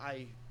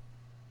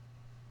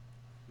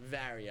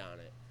vary on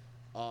it.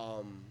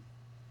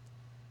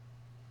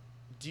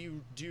 Do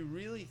you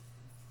really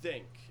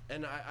think,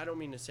 and I don't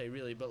mean to say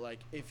really, but like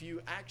if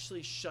you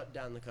actually shut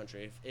down the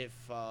country, if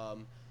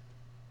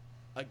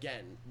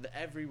again,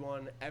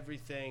 everyone,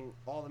 everything,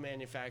 all the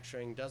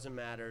manufacturing doesn't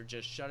matter,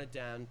 just shut it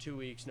down, 2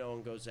 weeks, no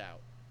one goes out.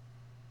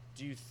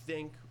 Do you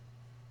think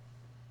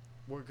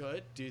we're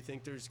good? Do you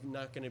think there's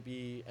not going to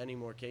be any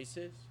more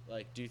cases?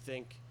 Like, do you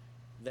think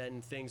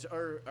then things,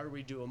 or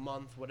we do a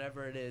month,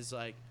 whatever it is,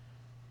 like,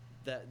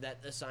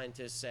 that the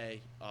scientists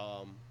say,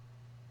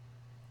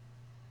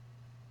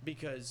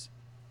 because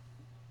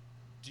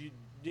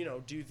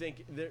do you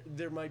think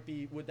there might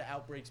be, would the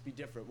outbreaks be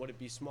different? Would it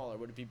be smaller?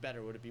 Would it be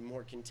better? Would it be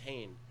more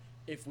contained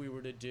if we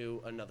were to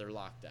do another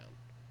lockdown?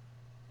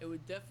 It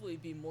would definitely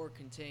be more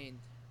contained,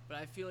 but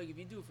I feel like if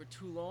you do it for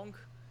too long,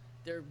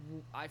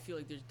 I feel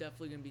like there's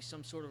definitely gonna be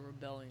some sort of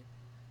rebellion,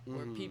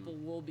 where people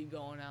will be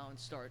going out and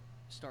start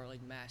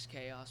like mass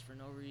chaos for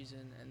no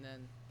reason, and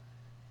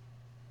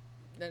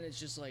then it's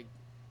just like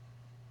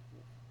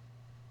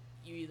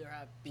you either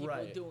have people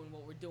Right. doing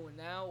what we're doing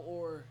now,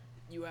 or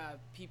you have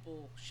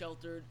people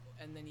sheltered,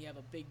 and then you have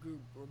a big group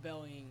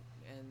rebelling,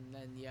 and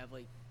then you have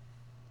like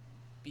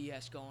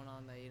BS going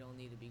on that you don't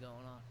need to be going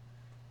on,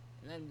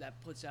 and then that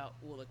puts out,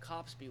 will the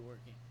cops be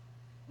working,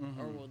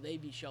 or will they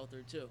be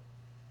sheltered too?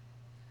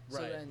 So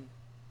Right. then,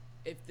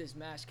 if this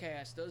mass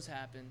chaos does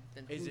happen,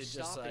 then Is who's it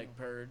just stopping like them?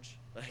 purge?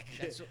 Like,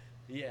 That's what,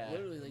 yeah,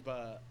 literally, like-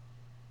 but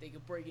they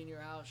could break in your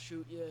house,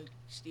 shoot you,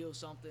 steal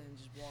something, and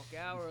just walk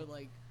out, or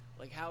like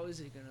how is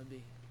it gonna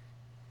be?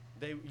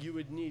 you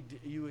would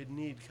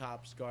need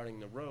cops guarding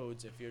the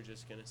roads if you're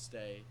just gonna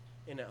stay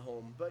in at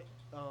home. But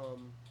I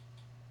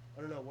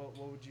don't know. What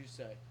would you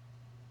say?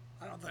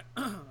 I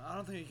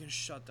don't think you can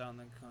shut down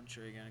the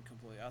country again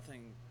completely. I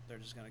think they're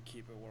just gonna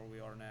keep it where we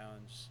are now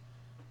and just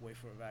wait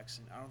for a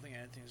vaccine. I don't think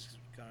anything's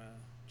gonna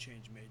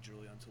change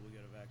majorly until we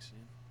get a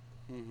vaccine.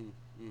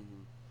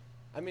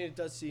 I mean, it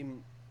does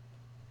seem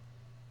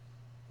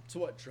to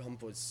what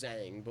Trump was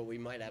saying, but we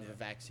might have a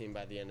vaccine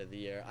by the end of the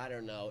year. I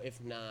don't know.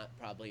 If not,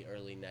 probably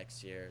early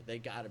next year. They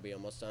got to be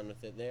almost done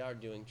with it. They are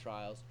doing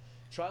trials.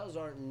 Trials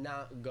aren't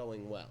not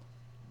going well.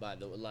 by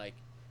the way. Like,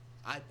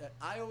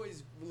 I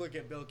always look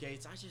at Bill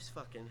Gates. I just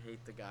fucking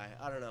hate the guy.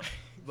 I don't know,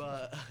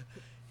 but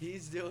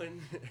he's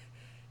doing.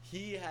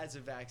 He has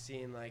a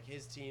vaccine. Like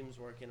his team's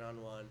working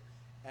on one,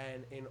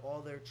 and in all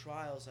their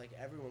trials, like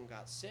everyone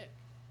got sick.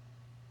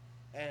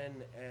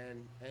 And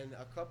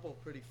a couple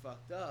pretty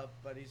fucked up,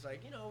 but he's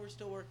like, we're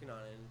still working on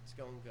it and it's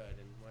going good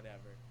and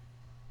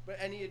whatever.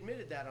 And he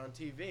admitted that on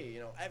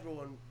TV.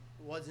 Everyone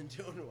wasn't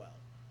doing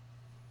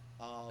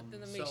well. But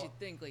then that makes you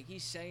think, like,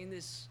 he's saying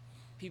this,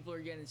 people are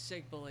getting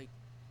sick, but like,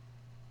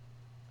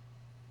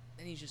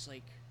 and he's just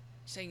like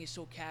saying it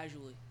so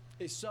casually.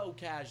 It's so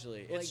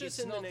casually. It's like, just it's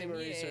in nothing, the name of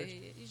research.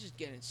 He's just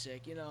getting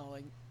sick,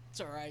 like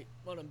it's all right,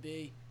 let him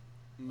be.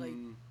 Like,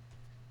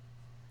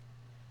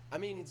 I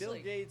mean, Bill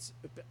like, Gates.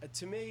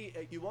 To me,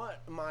 you want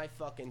my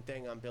fucking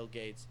thing on Bill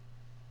Gates?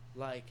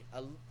 Like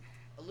a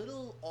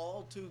little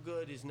all too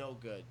good is no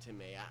good to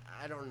me.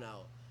 I don't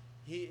know.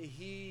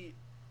 He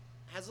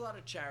has a lot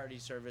of charity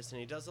service and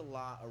he does a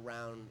lot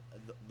around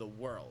the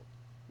world.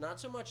 Not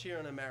so much here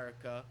in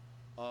America,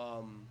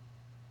 but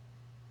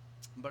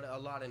a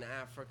lot in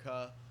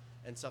Africa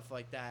and stuff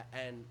like that.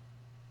 And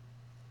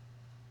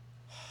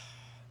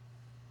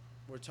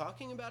we're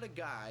talking about a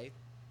guy,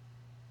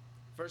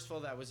 first of all,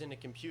 that was into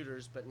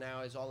computers, but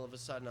now is all of a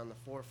sudden on the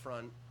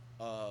forefront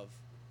of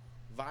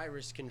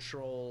virus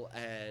control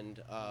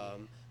and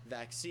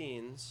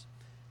vaccines.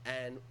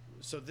 And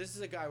so this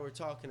is a guy we're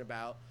talking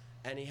about,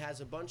 and he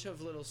has a bunch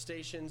of little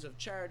stations of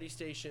charity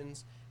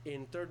stations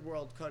in third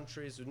world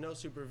countries with no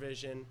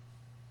supervision,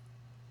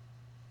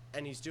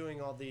 and he's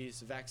doing all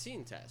these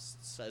vaccine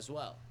tests as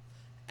well.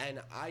 And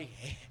I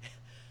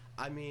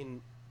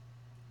mean,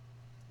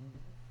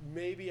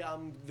 maybe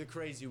I'm the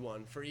crazy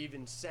one for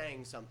even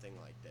saying something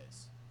like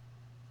this,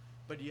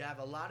 but you have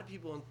a lot of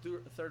people in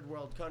third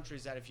world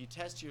countries that if you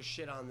test your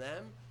shit on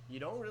them, you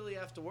don't really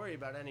have to worry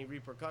about any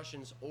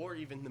repercussions or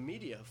even the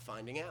media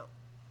finding out.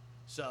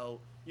 So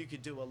you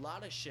could do a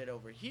lot of shit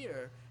over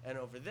here and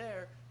over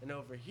there and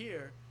over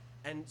here.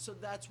 And so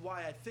that's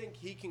why I think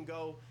he can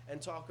go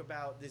and talk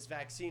about this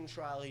vaccine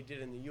trial he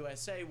did in the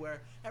USA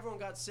where everyone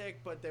got sick,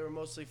 but they were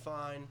mostly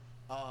fine,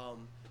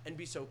 and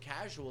be so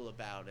casual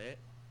about it,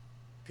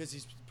 because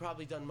he's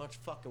probably done much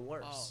fucking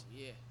worse. oh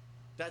yeah,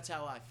 That's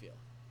how I feel.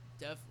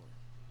 definitely.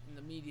 And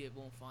the media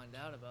won't find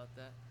out about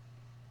that.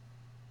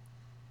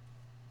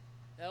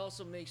 That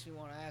also makes me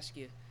want to ask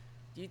you,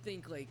 do you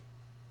think like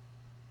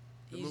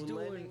The moon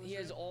landing was he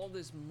has real? all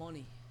this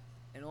money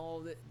and all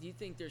that, do you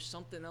think there's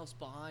something else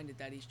behind it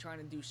that he's trying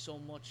to do so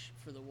much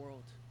for the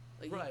world?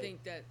 Like, Right. you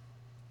think that,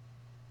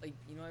 like,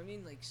 you know what I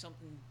mean? Like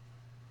something,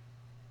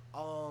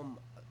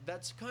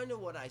 That's kind of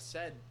what I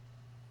said,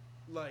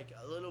 like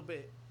a little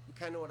bit,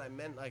 kind of what I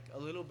meant, like a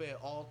little bit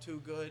all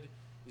too good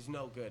is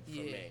no good for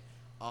Yeah. me.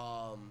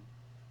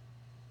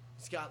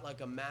 He's got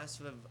like a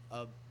massive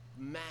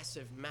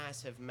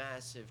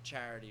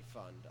charity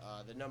fund.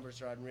 The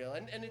numbers are unreal,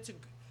 and it's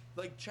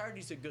like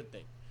charity's a good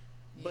thing,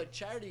 but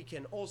charity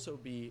can also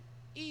be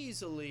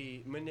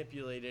easily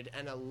manipulated,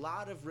 and a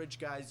lot of rich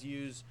guys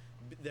use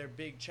their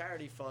big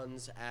charity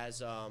funds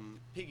as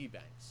piggy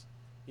banks.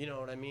 You know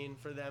what I mean?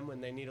 For them,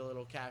 when they need a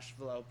little cash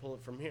flow, pull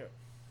it from here.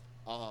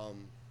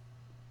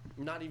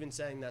 Not even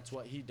saying that's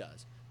what he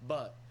does,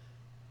 but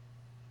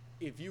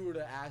if you were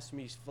to ask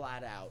me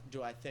flat out,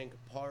 do I think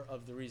part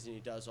of the reason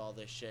he does all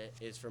this shit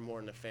is for more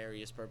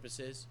nefarious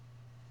purposes?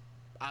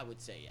 I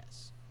would say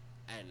yes.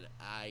 And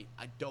I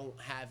don't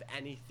have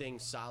anything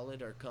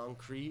solid or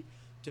concrete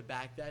to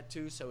back that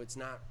to, so it's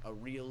not a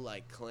real,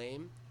 like,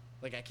 claim.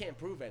 Like, I can't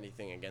prove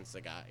anything against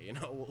the guy,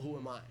 who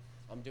am I?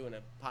 I'm doing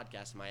a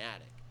podcast in my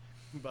attic.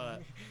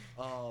 But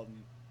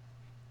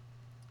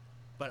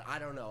I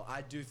don't know.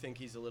 I do think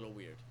he's a little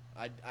weird.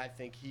 I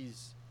think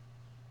he's,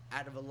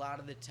 out of a lot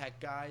of the tech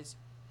guys,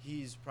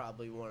 he's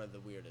probably one of the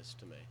weirdest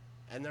to me.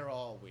 And they're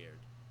all weird.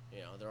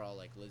 They're all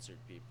like lizard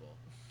people.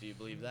 Do you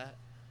believe that?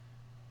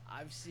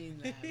 I've seen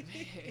that, man.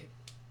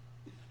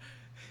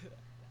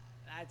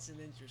 That's an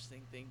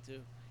interesting thing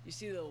too. You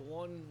see the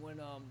one when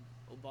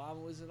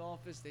Obama was in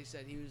office, they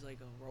said he was like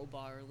a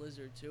robot or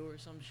lizard too or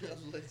some shit.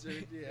 A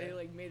lizard, yeah. They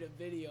like made a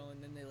video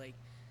and then they like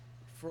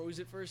froze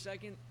it for a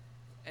second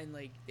and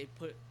like they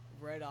put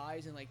red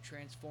eyes and like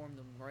transformed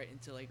them right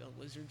into like a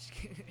lizard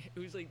skin. It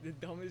was like the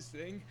dumbest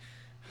thing.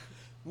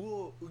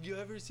 Well, you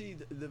ever see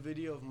the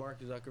video of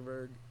Mark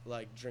Zuckerberg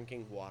like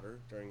drinking water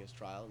during his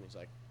trial, and he's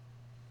like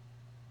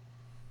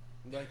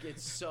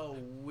it's so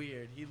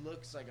weird. He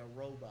looks like a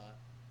robot.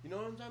 You know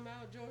what I'm talking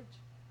about, George?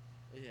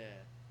 Yeah.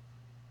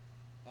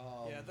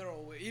 Yeah, they're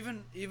all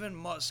even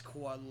Musk,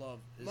 who I love,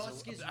 is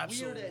Musk is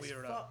absolute weird as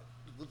weirdo.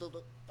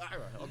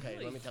 fuck. Okay,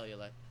 let me tell you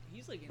that.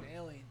 He's like an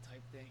alien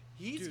type thing.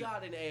 He's Dude.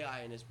 got an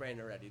AI in his brain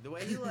already. The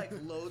way he like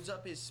loads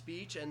up his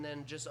speech and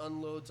then just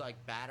unloads like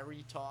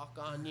battery talk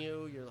on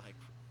you, you're like,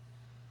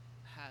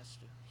 Has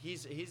to.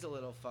 he's a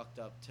little fucked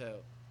up too.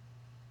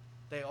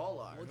 They all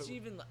are.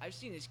 I've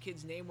seen his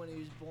kid's name when he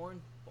was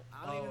born.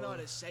 I don't even know how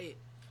to say it.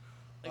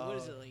 Like, what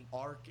is it, like?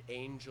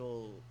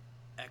 Archangel.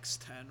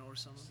 X10 or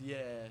something.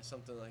 Yeah,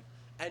 something like.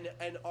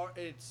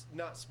 it's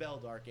not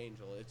spelled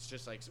archangel. It's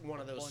just like one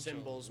of those Bunch of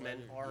symbols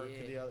meant letters, arc.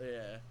 yeah. The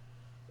other,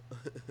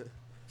 yeah.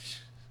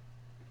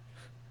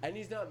 And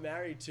he's not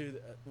married to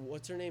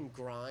what's her name,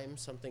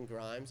 Grimes, something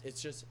Grimes.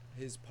 It's just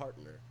his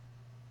partner.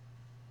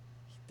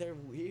 They're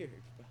weird.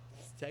 Bro.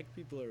 Tech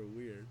people are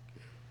weird.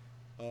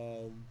 That's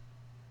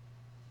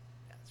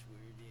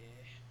weird,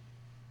 yeah.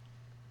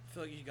 I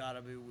feel like you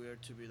gotta be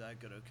weird to be that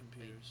good at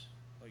computers.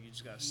 Like you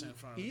just gotta sit in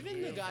front of a Even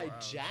the computer guy for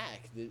hours.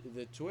 Jack,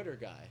 the Twitter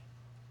guy.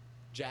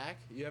 Jack,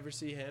 you ever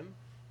see him?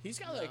 He's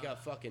got like Nah. a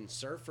fucking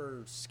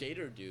surfer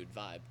skater dude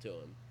vibe to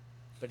him.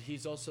 But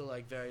he's also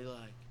like very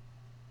like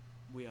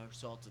we are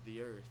salt of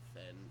the earth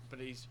but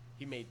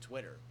he made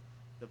Twitter,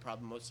 the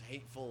probably most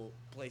hateful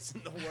place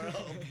in the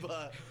world,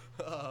 but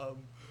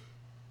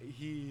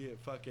he's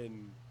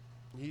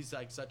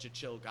like such a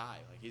chill guy.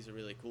 Like he's a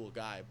really cool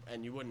guy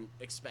and you wouldn't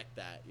expect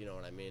that, you know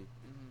what I mean?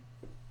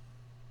 Mm-hmm.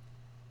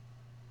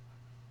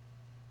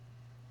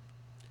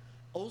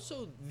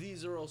 Also,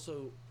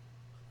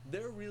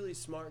 they're really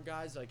smart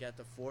guys, like at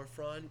the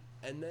forefront,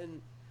 and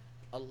then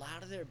a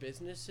lot of their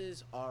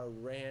businesses are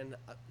ran.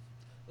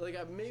 Like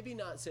I maybe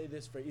not say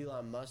this for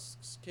Elon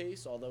Musk's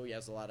case, although he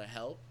has a lot of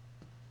help.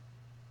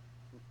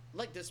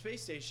 Like the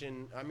space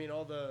station, I mean,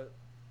 all the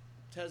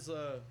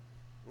Tesla,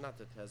 not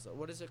the Tesla.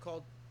 What is it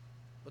called?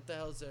 What the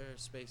hell is their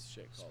space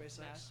shit called?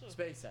 SpaceX. NASA?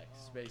 SpaceX.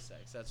 Oh.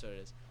 SpaceX. That's what it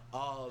is.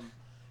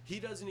 He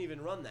doesn't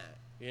even run that.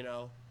 You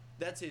know,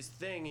 that's his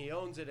thing. He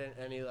owns it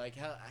and he like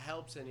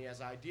helps and he has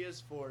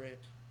ideas for it.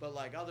 But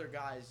like other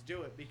guys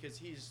do it because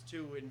he's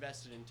too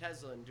invested in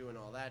Tesla and doing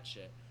all that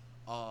shit.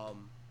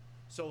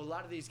 So a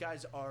lot of these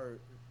guys are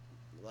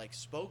like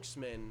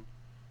spokesmen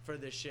for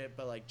this shit.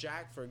 But like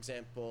Jack, for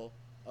example,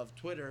 of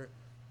Twitter,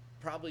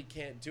 probably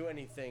can't do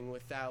anything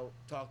without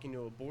talking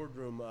to a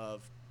boardroom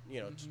of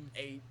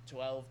 8,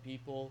 12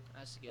 people.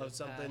 Has to get Of it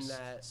something passed,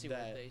 that- see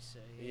that- what they say.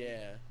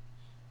 Yeah.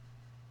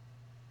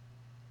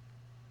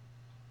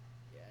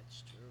 Yeah,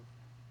 it's true.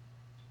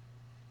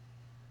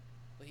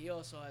 But he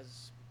also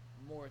has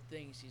more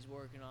things he's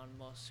working on,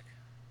 Musk.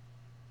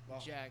 Well,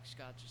 Jack's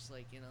got just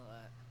like, that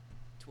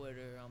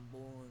Twitter, I'm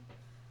born.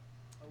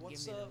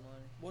 What's Give me the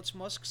money. what's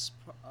Musk's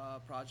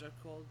project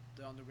called?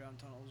 The underground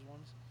tunnels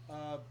ones.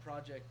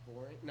 Project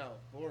Boring? No,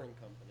 Boring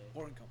Company.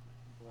 Boring Company.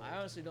 Boring I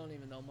honestly Company. don't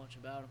even know much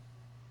about him.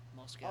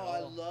 Musk at Oh, all. I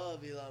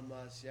love Elon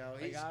Musk, yo.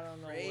 Like, He's I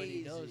don't know crazy. what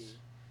he does.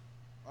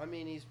 I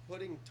mean, he's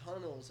putting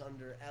tunnels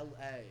under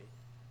LA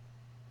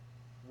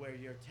where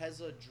your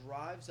Tesla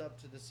drives up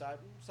to the side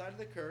of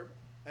the curb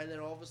and then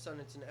all of a sudden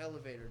it's an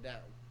elevator down.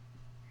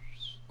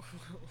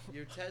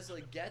 Your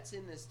Tesla gets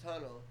in this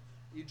tunnel,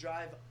 you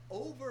drive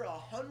over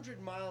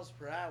 100 miles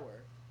per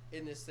hour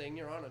in this thing,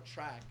 you're on a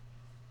track,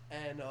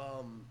 and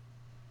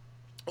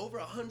over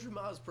 100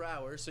 miles per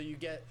hour, so you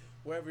get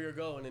wherever you're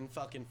going in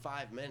fucking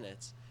 5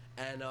 minutes,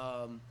 and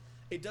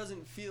it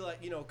doesn't feel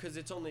like, because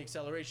it's only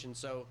acceleration,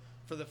 so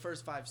for the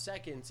first 5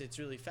 seconds it's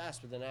really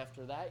fast, but then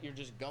after that you're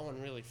just going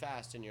really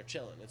fast and you're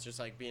chilling. It's just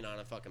like being on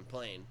a fucking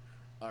plane,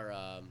 or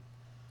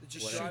It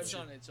just Whatever. Drives shoots you.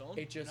 on its own.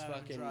 it just You're not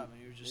even fucking driving.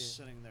 You're just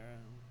yeah. sitting there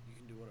and you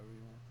can do whatever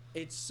you want.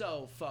 It's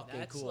so fucking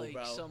That's cool, like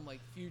bro. some like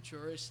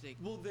futuristic.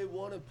 Well, they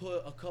want to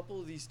put a couple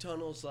of these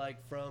tunnels like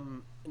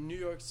from New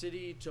York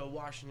City to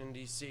Washington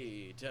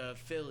D.C. to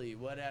Philly,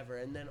 whatever,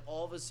 and then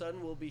all of a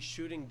sudden we'll be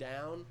shooting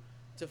down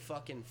to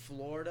fucking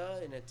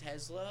Florida in a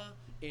Tesla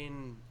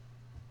in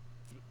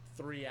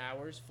 3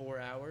 hours, 4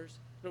 hours.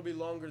 It'll be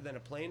longer than a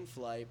plane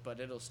flight, but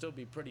it'll still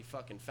be pretty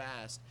fucking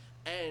fast,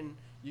 and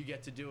you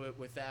get to do it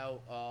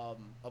without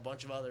a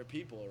bunch of other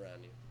people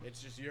around you.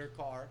 It's just your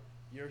car,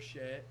 your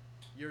shit,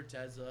 your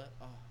Tesla.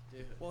 Oh,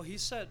 dude. Well, he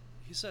said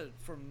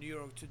from New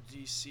York to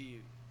DC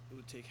it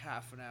would take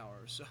half an hour.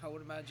 So I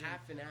would imagine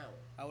Half an hour.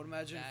 I would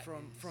imagine That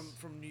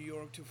from New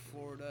York to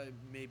Florida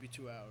maybe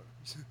 2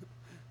 hours.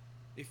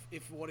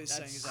 if what he's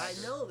saying is That's- I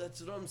accurate. know,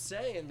 that's what I'm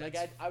saying. Like,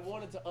 That's- I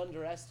wanted to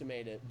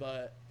underestimate it,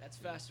 but That's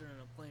faster than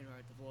a plane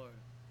ride to Florida.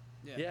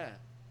 Yeah.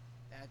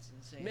 That's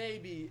insane.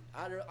 maybe.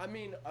 I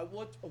mean, I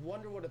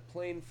wonder what a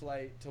plane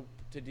flight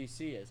to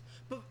DC is.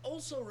 But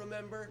also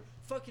remember,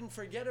 fucking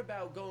forget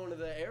about going to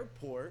the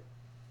airport.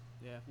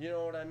 Yeah. You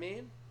know what I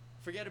mean?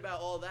 Forget about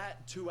all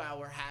that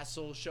 2-hour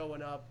hassle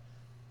showing up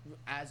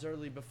as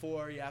early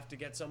before. You have to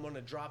get someone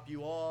to drop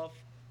you off.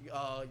 You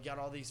got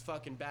all these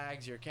fucking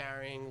bags you're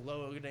carrying,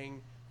 loading.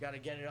 You got to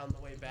get it on the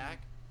way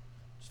back.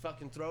 Just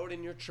fucking throw it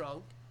in your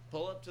trunk,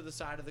 pull up to the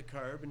side of the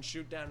curb, and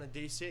shoot down to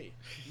DC.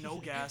 No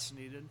gas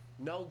needed.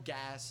 No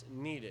gas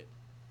needed.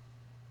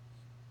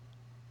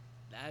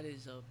 That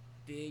is a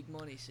big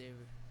money saver.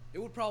 It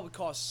would probably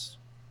cost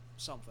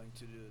something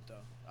to do it though.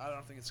 I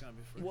don't think it's gonna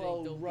be free.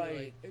 Well, they'll be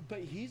right, but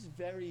he's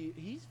very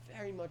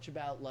much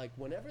about like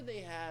whenever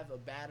they have a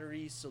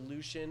battery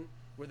solution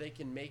where they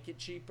can make it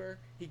cheaper,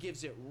 he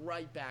gives it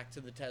right back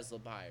to the Tesla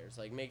buyers,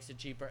 like makes it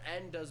cheaper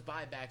and does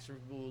buybacks for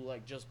people who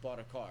like just bought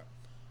a car.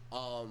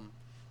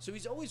 So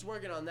he's always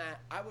working on that.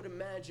 I would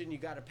imagine you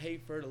got to pay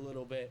for it a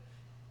little bit,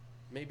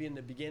 maybe in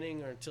the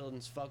beginning or until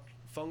it's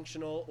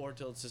functional or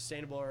until it's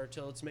sustainable or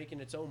until it's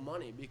making its own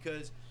money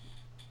because,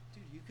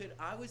 dude, you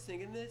I was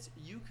thinking this,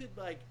 you could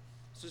like,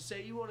 so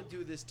say you want to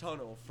do this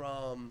tunnel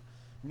from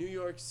New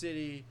York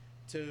City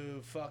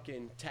to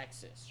fucking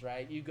Texas,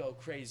 right? You go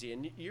crazy,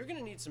 and you're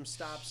gonna need some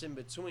stops in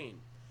between.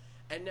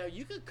 And now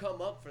you could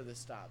come up for the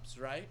stops,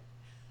 right?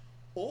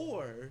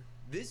 Or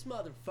this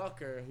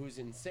motherfucker who's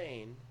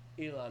insane,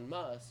 Elon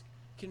Musk,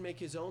 can make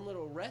his own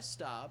little rest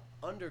stop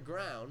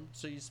underground,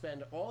 so you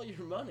spend all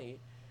your money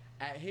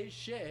at his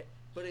shit,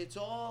 but it's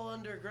all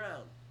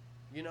underground.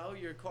 You know,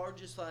 your car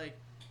just like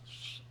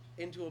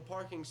into a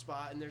parking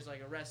spot, and there's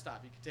like a rest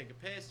stop. You can take a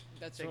piss,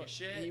 take a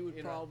shit. He would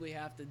you know. probably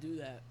have to do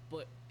that,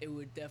 but it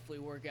would definitely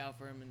work out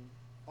for him. And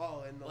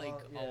In the like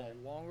yeah.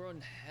 a long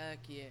run, heck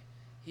yeah,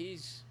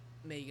 he's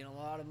making a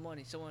lot of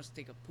money. Someone wants to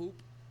take a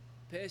poop,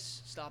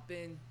 piss, stop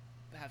in,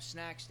 have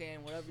snack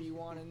stand, whatever you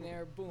want in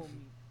there. Boom,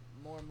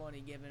 more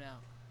money given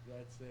out.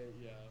 That's it,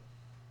 yeah.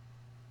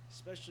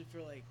 Especially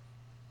for like,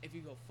 if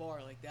you go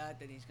far like that,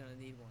 then he's gonna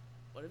need one.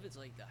 But if it's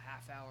like the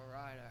half-hour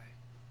ride,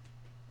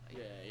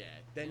 Yeah.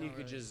 Then you could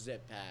really. just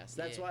zip past.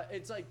 That's Yeah. why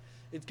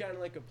it's kind of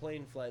like a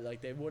plane flight.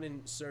 Like they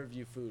wouldn't serve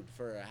you food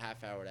for a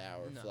half-hour to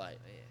hour no, flight.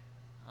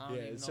 Yeah. I don't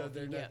Yeah, even know so if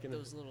they're you not get gonna-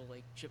 those little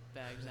like chip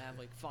bags that have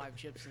like 5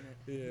 chips in it.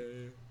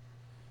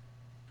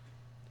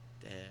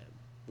 Yeah. Damn.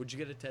 Would you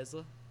get a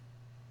Tesla?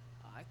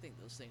 I think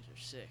those things are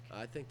sick.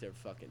 I think they're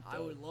fucking dope. I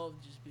would love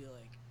to just be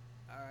like,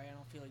 all right, I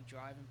don't feel like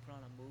driving, put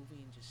on a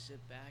movie and just sit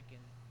back and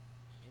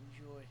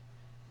enjoy.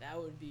 That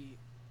would be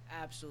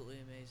absolutely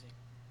amazing.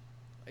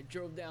 I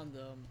drove down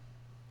the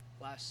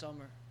last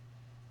summer,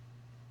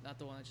 not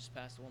the one that just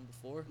passed, the one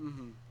before.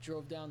 Mm-hmm.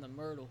 Drove down the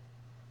Myrtle,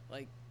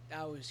 like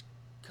that was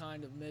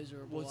kind of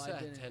miserable. What's I that?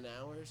 didn't- 10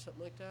 hours,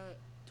 something like that?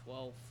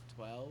 12.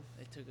 12?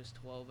 It took us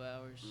 12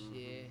 hours.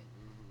 Yeah.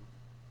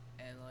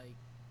 And like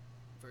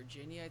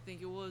Virginia, I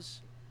think it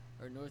was,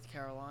 or North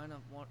Carolina,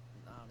 one,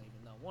 I don't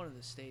even know, one of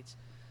the states.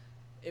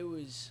 It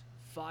was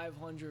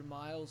 500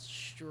 miles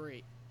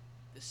straight.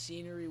 The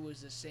scenery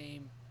was the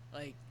same.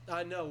 Like,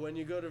 I know, when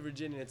you go to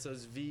Virginia, it's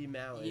those V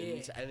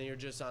mountains, and you're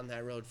just on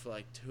that road for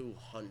like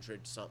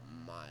 200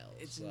 something miles.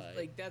 it's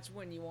like that's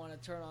when you want to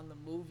turn on the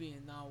movie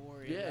and not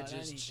worry yeah, about just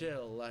anything.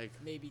 chill. Like,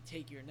 Maybe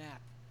take your nap.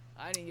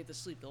 I didn't get to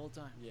sleep the whole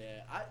time.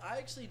 yeah, I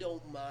actually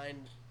don't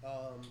mind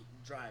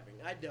driving.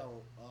 I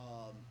don't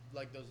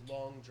like those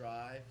long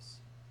drives,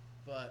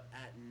 but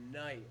at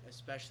night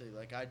especially,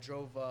 like I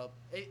drove up.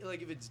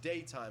 Like if it's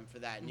daytime for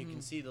that and you can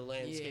Mhm. see the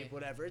landscape, Yeah.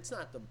 whatever. It's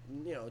not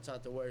it's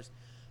not the worst.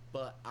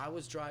 But I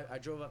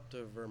drove up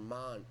to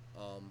Vermont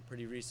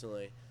pretty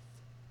recently.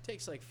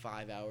 Takes like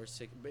 5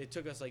 hours. It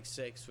took us like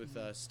 6 with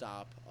a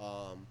stop.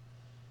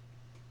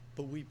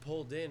 But we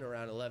pulled in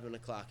around 11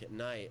 o'clock at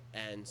night,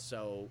 and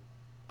so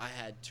I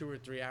had 2 or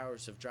 3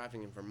 hours of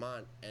driving in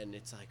Vermont, and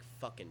it's like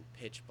fucking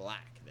pitch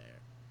black there.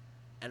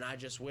 And I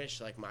just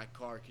wish like my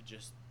car could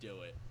just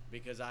do it,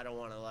 because I don't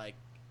want to like.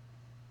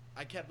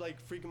 I kept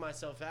like freaking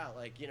myself out,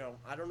 like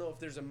I don't know if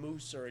there's a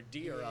moose or a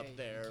deer Yeah, up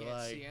there, you can't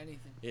like see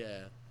anything.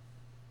 yeah.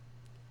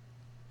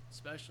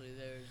 Especially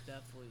there's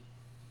definitely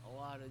a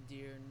lot of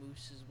deer and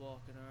mooses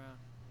walking around.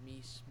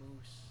 Moose.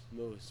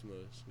 Moose.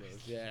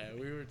 Yeah,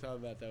 we were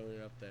talking about that when we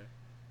were up there.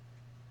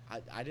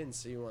 I didn't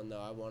see one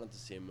though. I wanted to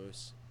see a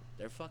moose.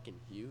 They're fucking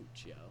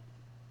huge, yo.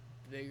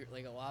 Bigger,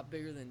 like a lot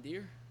bigger than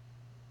deer.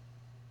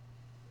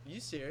 You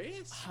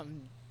serious?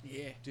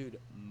 Yeah. Dude,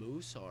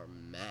 moose are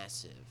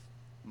massive.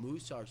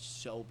 Moose are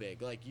so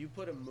big. Like you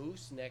put a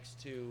moose next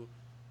to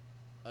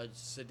a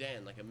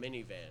sedan, like a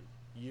minivan,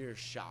 you're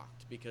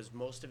shocked because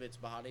most of its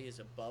body is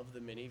above the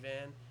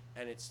minivan,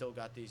 and it's still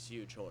got these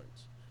huge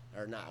horns,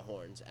 or not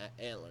horns,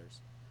 antlers.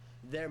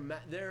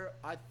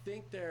 I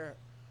think they're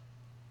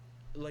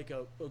like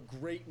a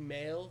great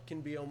male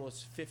can be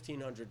almost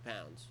 1,500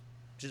 pounds,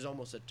 which is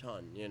almost a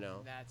ton,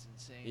 That's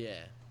insane. Yeah.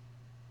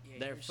 Yeah,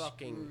 they're you're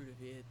fucking- screwed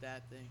if you hit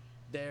that thing.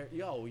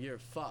 You're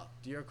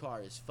fucked. Your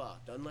car is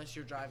fucked. Unless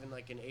you're driving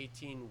like an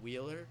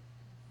 18-wheeler,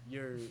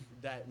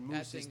 that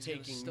moose is thing's gonna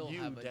taking still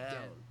you have a down.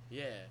 dent.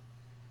 Yeah.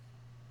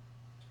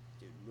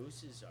 Dude,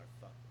 mooses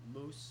are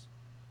moose.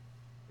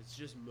 It's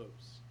just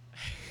moose.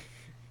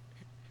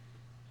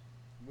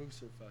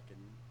 Moose are fucking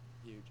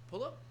huge.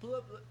 Pull up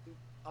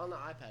on the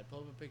iPad. Pull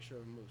up a picture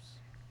of a moose.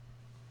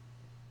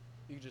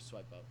 You can just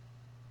swipe up.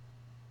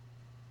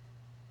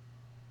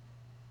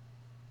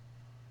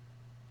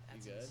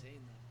 That's good?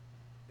 insane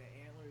though. The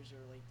antlers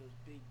are like those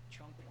big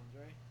chunk ones,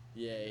 right?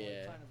 Yeah, They're yeah.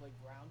 like kind of like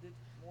rounded.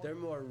 More. They're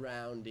more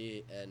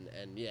roundy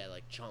and yeah,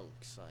 like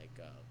chunks, like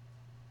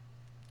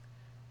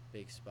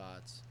big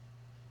spots.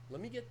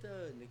 Let me get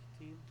the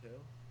nicotine too.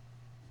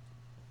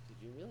 Did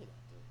you really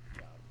not do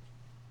your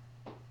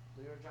job?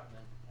 Do your job,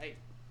 man. Hey,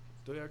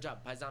 do your job,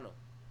 paisano.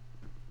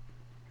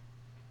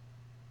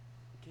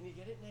 Can you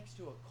get it next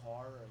to a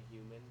car or a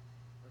human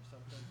or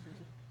something?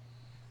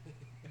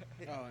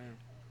 Oh yeah.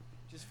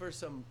 Just for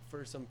some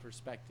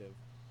perspective.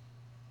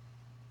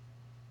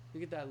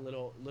 Look at that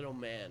little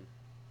man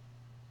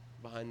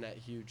behind that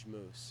huge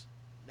moose.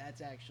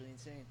 That's actually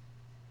insane.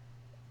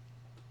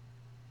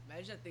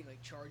 Imagine that thing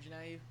like charging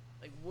at you.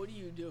 Like, what do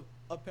you do?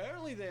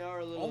 Apparently they are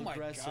a little Oh my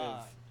aggressive.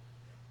 God.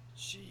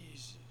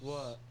 Jesus.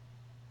 What?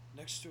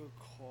 Next to a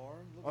car.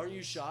 Look at Aren't you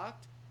this.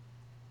 shocked?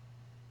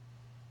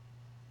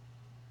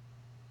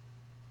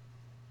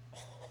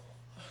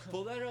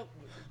 Pull that up.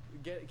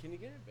 Can you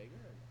get it bigger?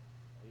 Or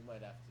no? You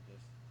might have to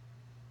just.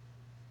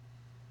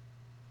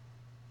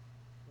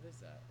 What is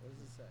that? What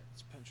does it say?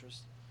 It's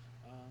Pinterest.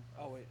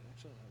 Oh wait,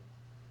 actually,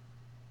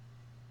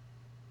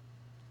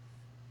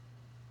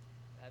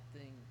 I have That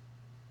thing.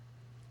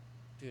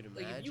 Dude,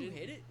 Like imagine. if you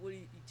hit it, what do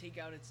you take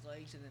out its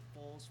legs and it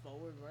falls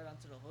forward right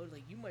onto the hood?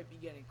 Like you might be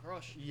getting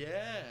crushed.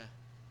 Yeah.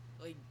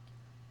 Like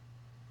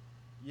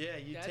Yeah,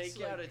 you That's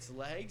take out like- its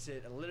legs,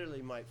 it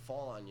literally might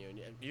fall on you, and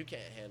you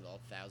can't handle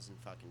 1,000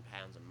 fucking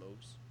pounds of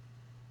moose.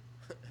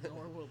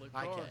 nor will the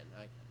I car.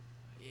 can.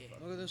 Yeah.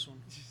 it. Look at this one.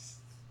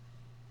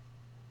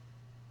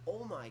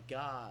 Oh my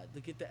god,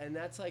 look at that. And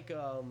that's like,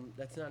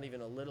 that's not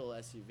even a little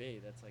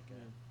SUV. That's like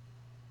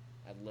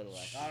a little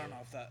SUV. I don't know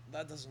if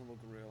that doesn't look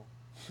real.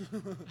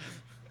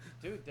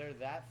 Dude, they're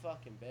that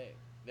fucking big.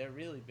 They're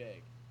really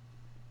big.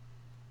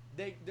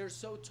 They're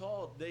so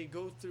tall, they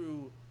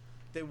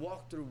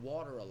walk through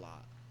water a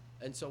lot.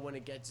 And so when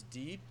it gets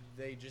deep,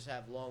 they just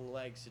have long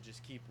legs to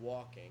just keep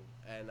walking.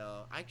 And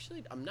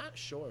actually, I'm not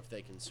sure if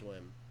they can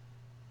swim.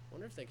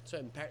 Wonder if they can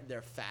swim.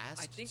 They're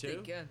fast I think too. they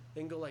can.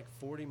 They can go like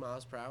 40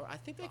 miles per hour. I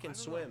think they I can don't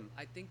know. swim.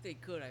 I think they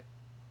could.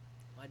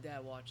 My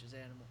dad watches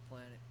Animal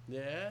Planet.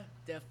 Yeah.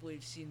 Definitely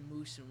seen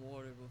moose in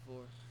water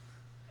before.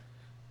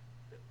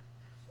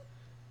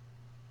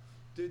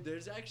 Dude,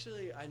 there's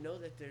actually, I know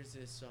that there's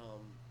this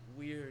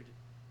weird,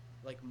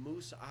 like,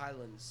 Moose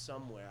Island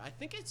somewhere. I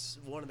think it's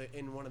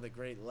in one of the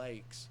Great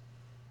Lakes.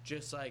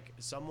 Just like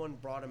someone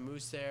brought a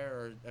moose there,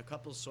 or a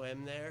couple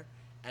swam there,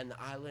 and the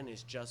island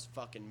is just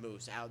fucking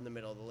moose out in the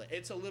middle of the lake.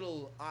 It's a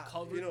little,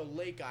 Covered?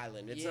 lake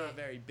island. It's Yeah. not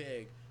very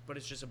big, but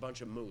it's just a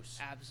bunch of moose.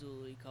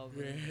 Absolutely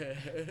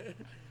covered.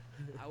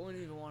 I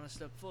wouldn't even want to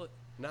step foot.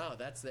 No,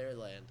 that's their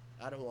land.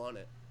 I don't want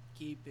it.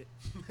 Keep it.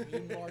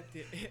 You marked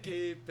it.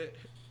 Keep it.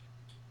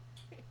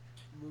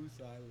 Moose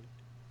Island.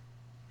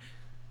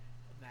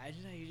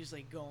 Imagine how you're just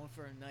like going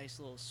for a nice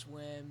little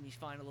swim. You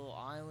find a little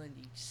island.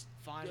 You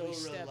finally Go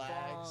step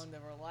relax. on,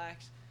 then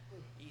relax.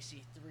 You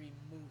see 3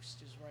 moose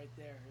just right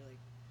there. You're like,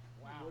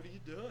 wow. What are you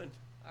doing?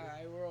 All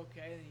right, we're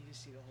okay. Then you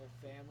just see the whole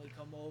family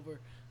come over.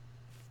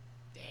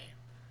 Damn.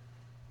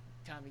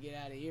 Time to get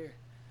out of here.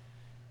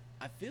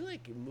 I feel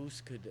like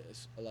moose could,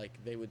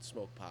 they would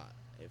smoke pot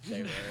if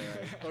they were,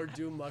 or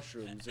do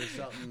mushrooms or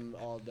something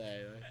all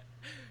day. Like.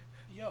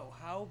 Yo,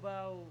 how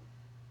about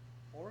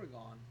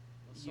Oregon?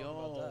 Let's talk Yo.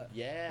 about that.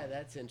 Yeah,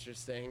 that's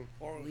interesting.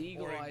 Or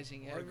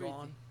Legalizing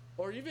everything.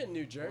 Or even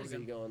New Jersey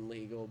Oregon. going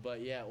legal,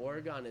 but yeah,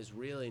 Oregon is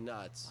really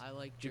nuts. I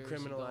like Jersey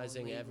going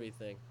Decriminalizing legal.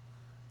 everything.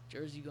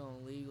 Jersey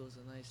going legal is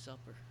a nice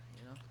supper,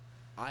 you know?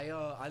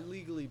 I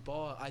legally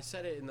bought. I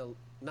said it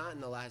not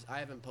in the last. I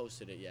haven't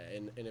posted it yet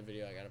in a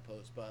video I gotta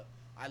post, but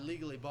I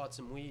legally bought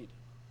some weed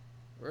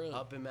Really?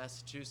 up in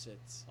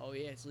Massachusetts. Oh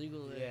yeah, it's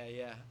legal there.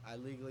 Yeah. I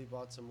legally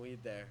bought some weed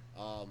there.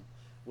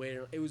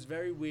 Where it was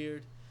very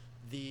weird.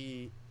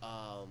 There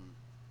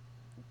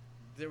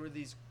were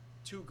these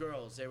 2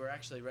 girls. They were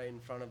actually right in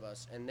front of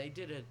us, and they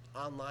did an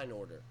online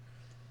order.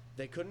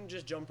 They couldn't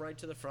just jump right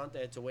to the front. They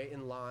had to wait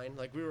in line.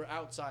 Like, we were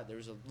outside. There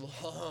was a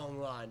long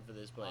line for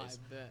this place.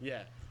 I bet.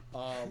 Yeah.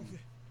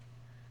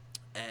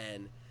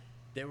 And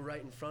they were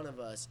right in front of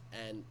us,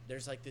 and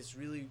there's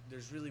really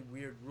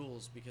weird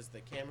rules because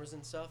the cameras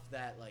and stuff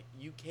that, like,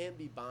 you can't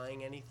be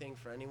buying anything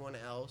for anyone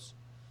else.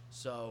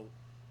 So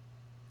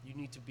you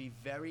need to be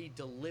very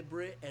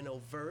deliberate and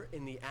overt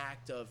in the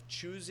act of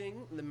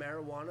choosing the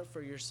marijuana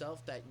for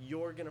yourself that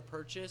you're going to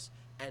purchase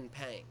and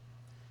paying.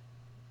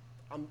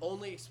 I'm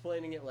only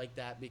explaining it like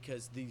that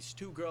because these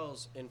 2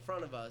 girls in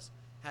front of us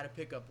had a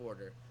pickup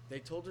order. They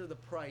told her the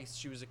price.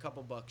 She was a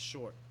couple bucks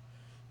short.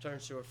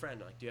 Turns to her friend,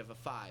 like, do you have a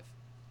 5?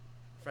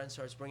 Friend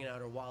starts bringing out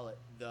her wallet.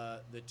 The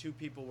 2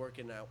 people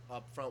working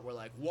up front were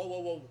like,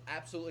 whoa,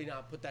 absolutely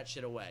not. Put that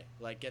shit away.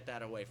 Like, get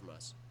that away from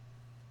us.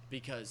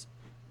 Because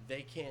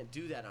they can't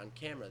do that on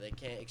camera. They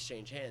can't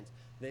exchange hands.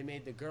 They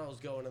made the girls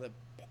go into the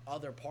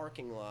other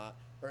parking lot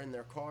or in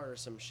their car or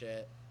some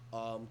shit,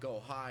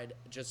 go hide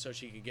just so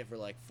she could give her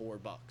like $4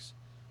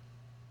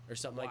 or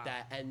something like Wow.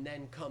 that, and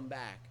then come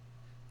back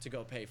to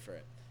go pay for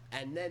it.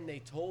 And then they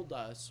told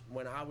us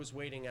when I was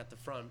waiting at the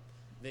front,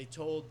 they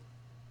told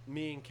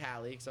me and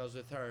Callie, because I was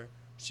with her,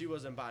 she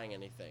wasn't buying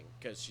anything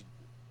because she,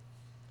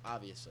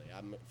 obviously,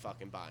 I'm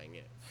fucking buying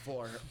it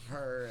for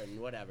her and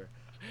whatever.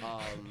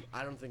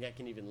 I don't think I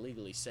can even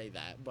legally say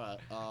that,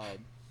 but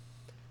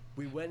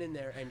we went in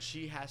there and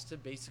she has to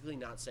basically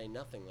not say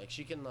nothing. Like,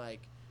 she can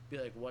like be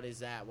like, what is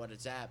that,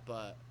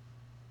 but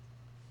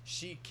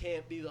she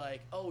can't be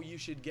like, oh, you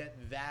should get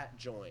that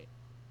joint,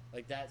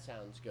 like that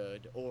sounds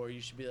good, or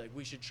you should be like,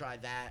 we should try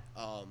that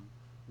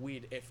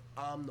weed if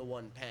I'm the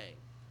one paying.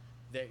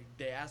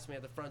 They asked me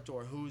at the front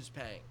door, who's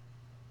paying?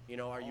 You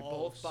know, are you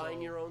both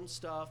buying your own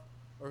stuff,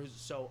 or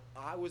so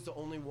I was the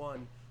only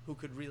one who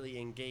could really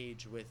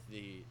engage with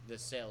the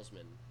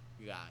salesman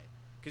guy.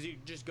 because you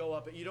just go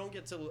up. You don't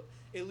get to,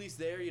 at least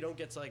there, you don't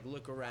get to like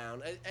look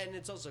around, and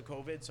it's also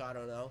COVID, so I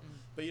don't know.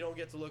 But you don't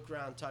get to look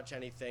around, touch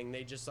anything.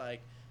 They just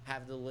like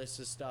have the list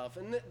of stuff,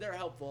 and they're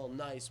helpful and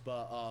nice.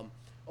 But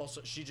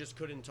also, she just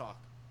couldn't talk.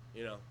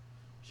 You know,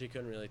 she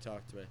couldn't really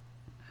talk to me.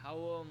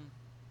 How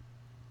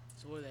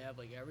so what do they have,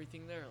 like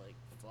everything there, like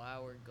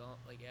flour, gum,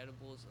 like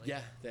edibles, like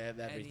Yeah, they have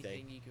everything.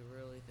 anything you could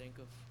really think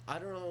of. I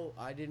don't know.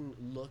 I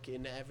didn't look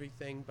into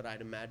everything, but I'd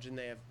imagine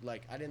they have.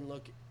 Like, I didn't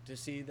look to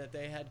see that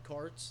they had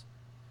carts.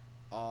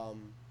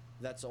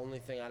 That's the only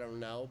thing I don't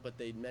know. But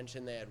they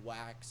mentioned they had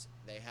wax.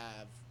 They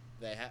have.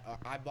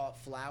 I bought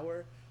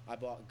flour. I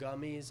bought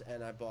gummies,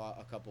 and I bought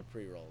a couple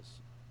pre-rolls.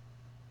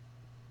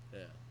 Yeah,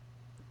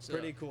 So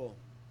pretty cool.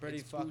 Pretty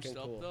it's fucking boosted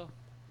cool. up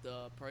though,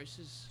 the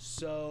prices.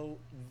 So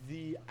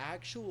the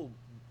actual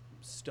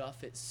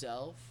stuff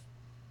itself,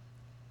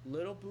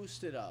 little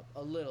boosted up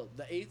a little.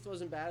 The eighth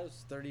wasn't bad. It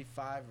was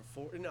 35 or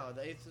 40. No,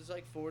 the eighth was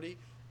like 40.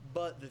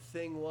 But the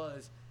thing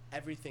was,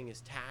 everything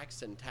is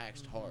taxed and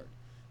taxed hard.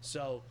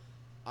 So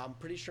I'm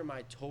pretty sure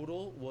my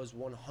total was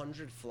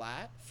 100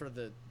 flat for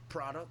the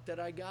product that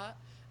I got,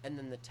 and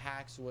then the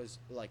tax was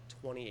like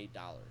 $28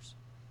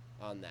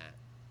 on that.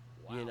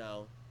 Wow. You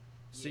know.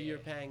 So Yeah. you're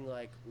paying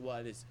like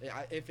what is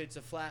if it's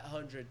a flat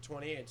 100,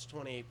 28, it's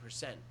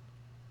 28%.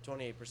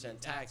 28%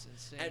 tax. That's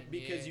insane, And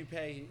because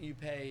yeah. you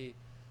pay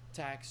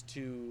tax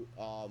to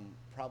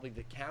probably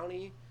the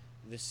county,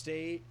 the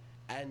state,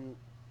 and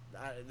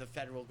the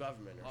federal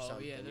government or Oh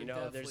something. yeah, they're you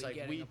know, there's definitely like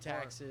getting weed a part.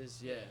 taxes.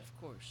 Yeah.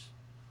 of course.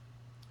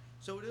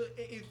 So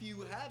if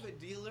you have a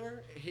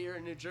dealer here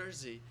in New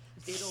Jersey,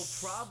 it'll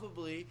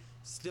probably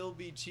still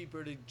be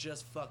cheaper to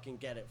just fucking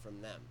get it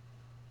from them.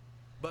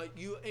 But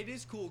it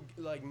is cool,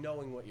 like,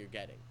 knowing what you're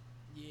getting.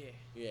 Yeah,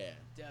 Yeah.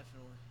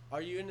 definitely.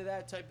 Are you into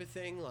that type of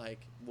thing?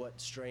 Like,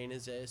 what strain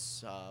is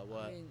this?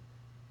 What? I mean,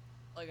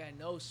 like I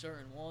know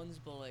certain ones,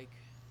 but like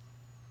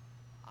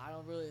I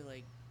don't really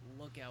like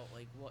look out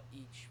like what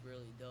each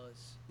really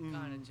does.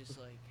 Kind of just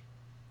like,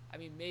 I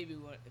mean, maybe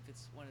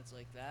when it's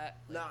like that.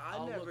 Like, Nah, I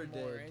I'll never look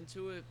more did.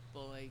 into it,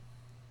 but like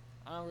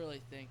I don't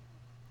really think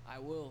I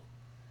will.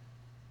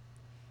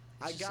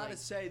 It's I just, gotta like,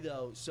 say,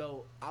 though,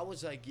 so I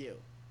was like you.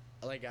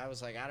 Like, I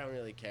was like, I don't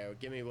really care.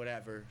 Give me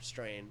whatever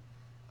strain.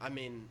 I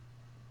mean,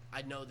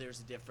 I know there's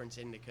a difference,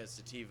 indica,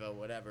 sativa,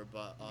 whatever,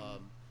 but,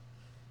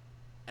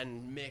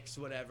 and mix,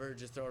 whatever,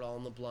 just throw it all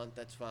in the blunt,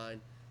 that's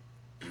fine.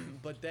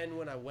 But then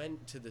when I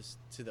went to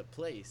the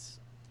place,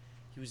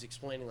 he was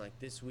explaining, like,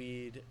 this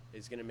weed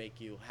is gonna make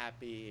you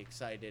happy,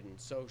 excited, and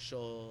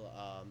social.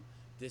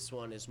 This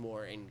one is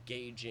more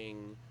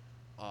engaging,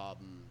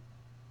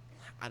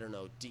 I don't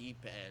know,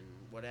 deep and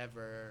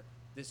whatever.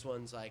 This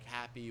one's like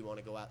happy, you want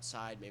to go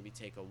outside, maybe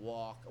take a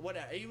walk,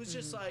 whatever. He was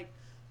just like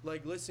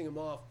listing them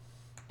off.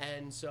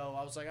 And so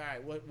I was like, all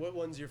right, what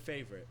one's your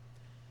favorite?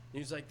 And he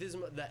was like, this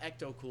is the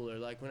Ecto Cooler.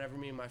 Like, whenever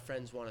me and my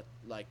friends want to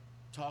like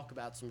talk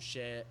about some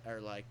shit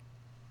or like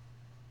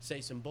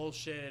say some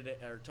bullshit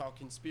or talk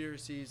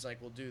conspiracies,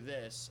 like, we'll do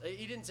this.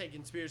 He didn't say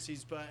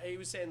conspiracies, but he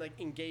was saying like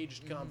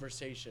engaged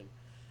conversation.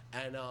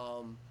 And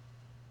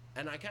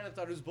I kind of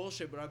thought it was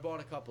bullshit, but I bought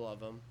a couple of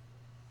them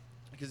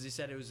because he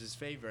said it was his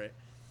favorite.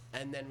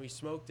 And then we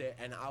smoked it,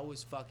 and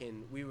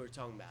we were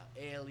talking about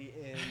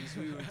aliens,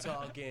 we were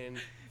talking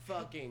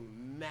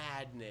fucking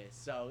madness.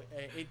 So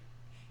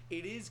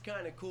it is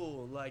kind of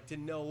cool, like, to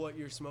know what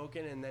you're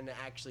smoking and then to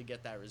actually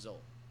get that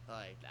result.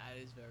 Like,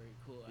 That is very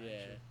cool. Actually.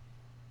 yeah.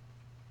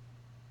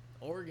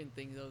 Oregon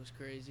thing though is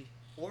crazy.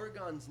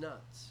 Oregon's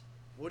nuts.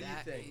 What do you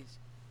That think? is-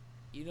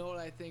 you know what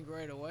I think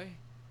right away?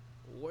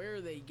 Where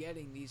are they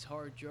getting these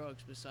hard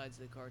drugs besides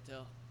the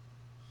cartel?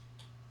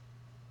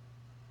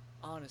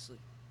 Honestly.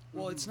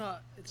 Well, it's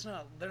not.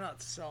 They're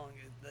not selling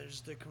it. They're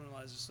just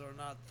decriminalizing it. So they're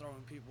not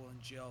throwing people in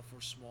jail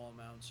for small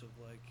amounts of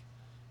like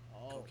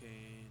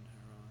cocaine,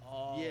 heroin.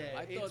 Oh, Yeah,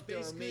 I it's thought they were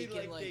basically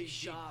making like they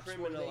shops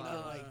where they could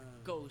decriminalize-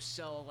 like go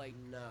sell like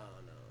No.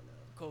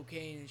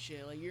 cocaine and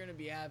shit. Like you're gonna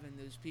be having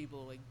those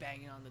people like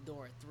banging on the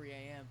door at 3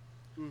 a.m.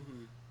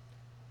 Mm-hmm.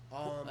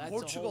 That's a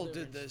Portugal whole did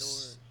different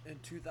this in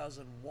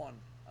 2001.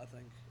 I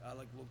think I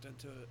like looked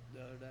into it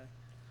the other day,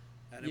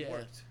 and Yeah. it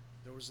worked.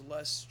 There was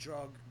less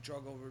drug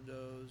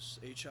overdose,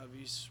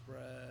 HIV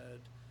spread,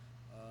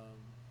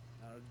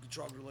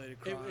 drug related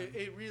crime.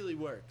 It really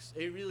works.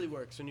 It really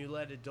works when you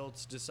let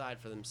adults decide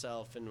for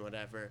themselves and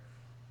whatever.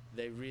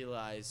 They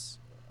realize,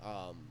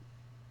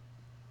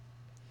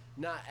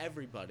 not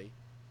everybody,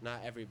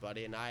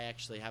 and I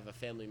actually have a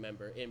family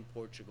member in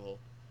Portugal,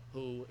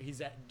 who he's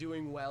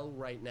doing well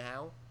right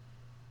now,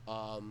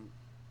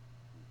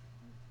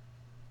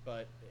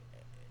 but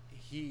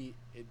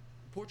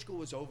Portugal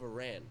was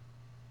overran,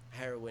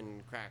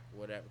 heroin, crack,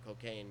 whatever,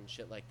 cocaine,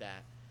 shit like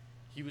that.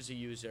 He was a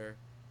user,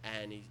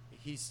 and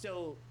he's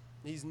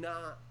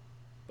not,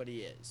 but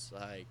he is,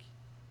 like,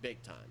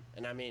 big time.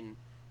 And I mean,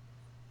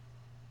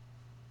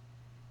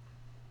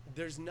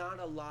 there's not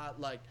a lot,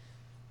 like,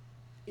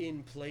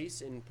 in place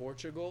in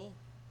Portugal.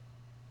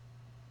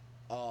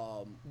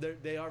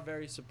 They are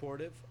very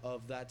supportive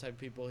of that type of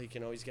people. He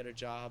can always get a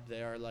job.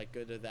 They are, like,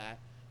 good at that.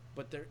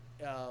 But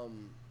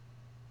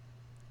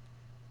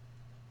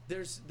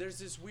there's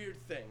this weird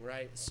thing,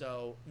 right?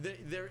 So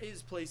there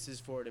is places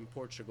for it in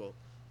Portugal,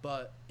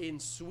 but in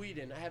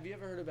Sweden, have you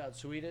ever heard about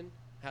Sweden?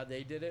 How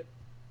they did it?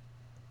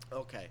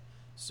 Okay,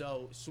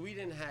 so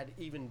Sweden had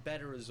even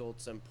better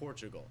results than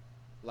Portugal,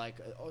 like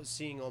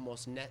seeing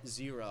almost net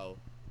zero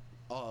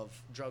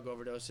of drug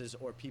overdoses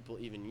or people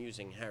even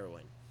using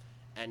heroin,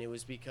 and it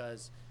was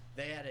because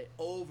they had it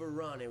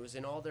overrun. It was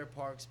in all their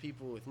parks,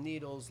 people with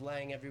needles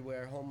laying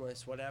everywhere,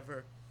 homeless,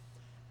 whatever,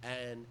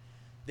 and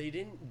they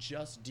didn't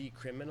just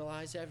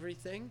decriminalize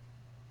everything.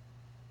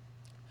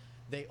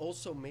 They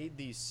also made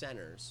these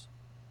centers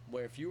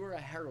where if you were a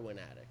heroin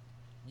addict,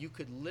 you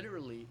could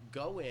literally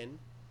go in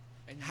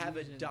And have a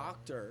using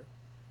doctor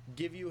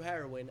give you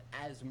heroin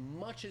as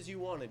much as you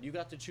wanted. You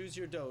got to choose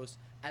your dose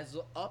as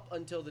up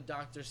until the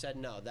doctor said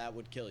no, that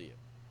would kill you.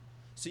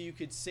 So you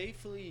could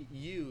safely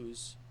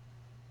use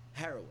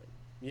heroin.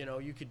 You know,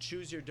 you could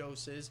choose your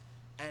doses,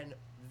 and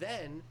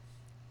then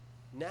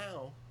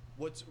now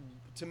what's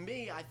to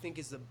me I think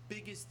is the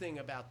biggest thing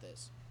about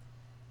this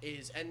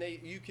is, and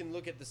you can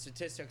look at the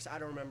statistics, I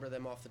don't remember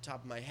them off the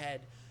top of my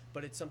head,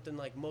 but it's something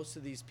like most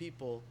of these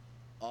people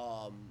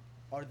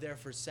are there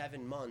for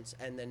 7 months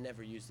and then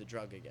never use the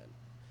drug again,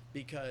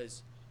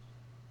 because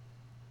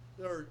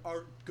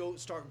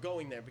start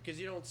going there because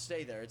you don't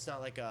stay there. It's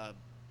not like a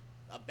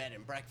bed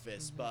and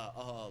breakfast, but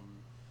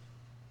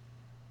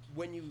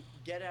when you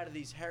get out of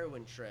these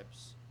heroin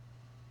trips,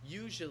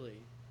 usually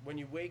when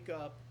you wake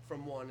up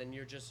from one and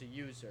you're just a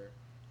user,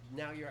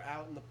 now you're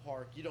out in the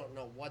park, you don't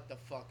know what the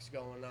fuck's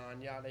going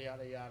on, yada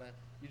yada yada.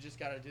 You just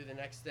gotta do the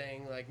next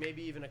thing, like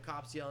maybe even a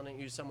cop's yelling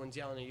at you, someone's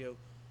yelling at you,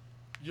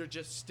 you're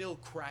just still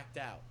cracked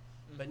out.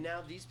 But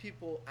now these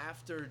people,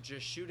 after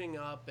just shooting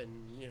up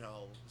and, you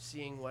know,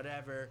 seeing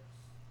whatever,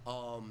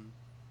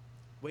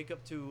 wake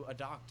up to a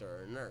doctor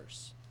or a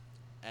nurse,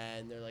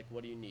 and they're like,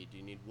 what do you need? Do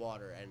you need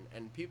water?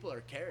 And people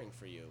are caring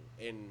for you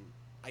in,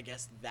 I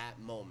guess, that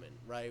moment,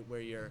 right, where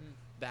you're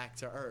back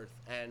to earth.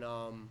 And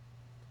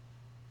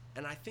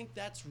I think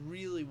that's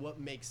really what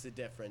makes the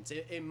difference,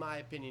 in my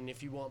opinion,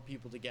 if you want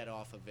people to get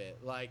off of it.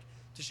 Like,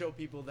 to show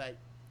people that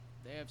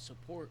They have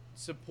support.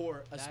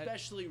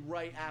 especially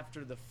right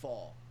after the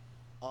fall.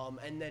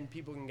 And then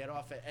people can get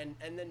off it.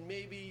 And then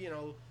maybe, you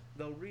know,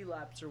 they'll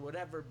relapse or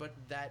whatever, but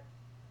that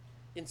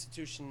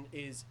institution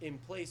is in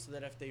place so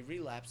that if they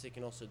relapse, they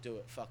can also do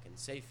it fucking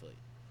safely.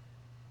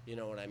 You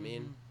know what I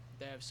mean?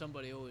 They have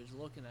somebody always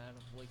looking at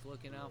them, like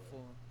looking out for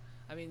them.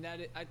 I mean,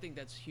 I think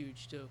that's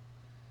huge too.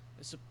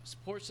 The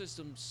support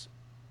systems,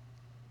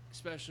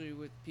 especially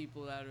with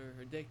people that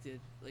are addicted,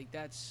 like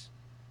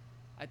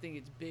I think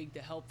it's big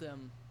to help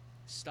them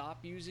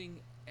stop using,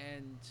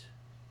 and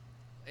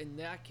in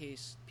that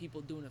case,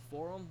 people doing it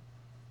for them,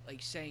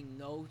 like saying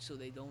no so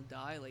they don't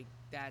die, like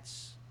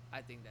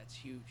I think that's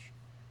huge.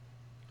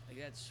 Like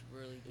that's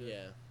really good.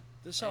 Yeah.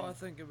 This is how I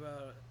think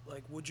about it.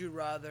 Like, would you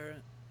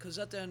rather? Because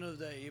at the end of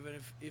the day, even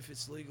if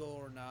it's legal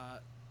or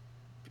not,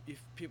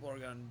 if people are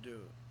gonna do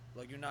it,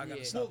 like you're not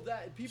gonna stop. Well,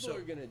 that people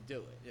are gonna do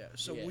it. Yeah.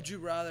 So would you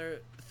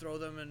rather throw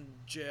them in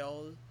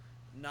jail,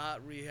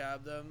 not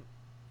rehab them,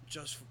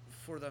 just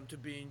for them to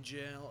be in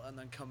jail and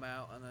then come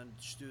out and then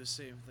just do the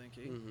same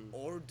thinking,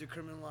 or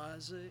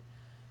decriminalize it,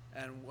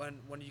 and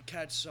when you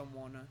catch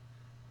someone,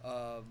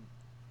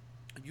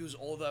 use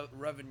all the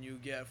revenue you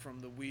get from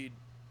the weed,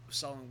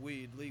 selling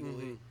weed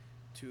legally,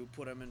 to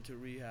put them into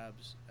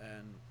rehabs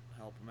and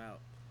help them out,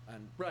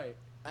 and right.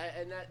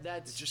 And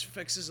that's it just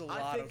fixes a lot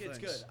I think of it's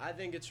things. good. I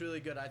think it's really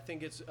good. I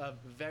think it's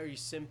very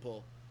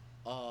simple.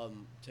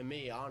 To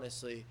me,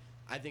 honestly,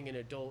 I think an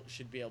adult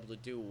should be able to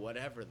do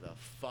whatever the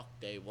fuck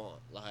they want.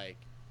 Like,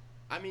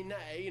 I mean,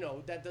 you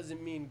know, that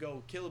doesn't mean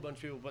go kill a bunch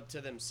of people, but to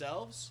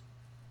themselves,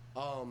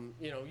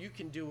 you know, you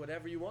can do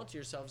whatever you want to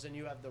yourselves, and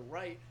you have the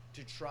right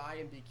to try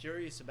and be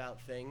curious about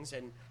things.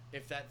 And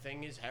if that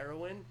thing is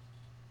heroin,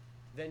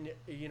 then,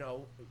 you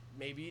know,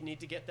 maybe you need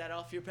to get that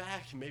off your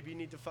back. Maybe you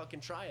need to fucking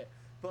try it.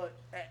 But,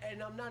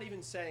 and I'm not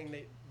even saying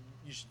that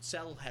you should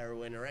sell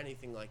heroin or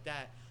anything like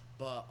that,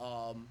 but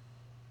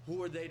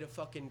who are they to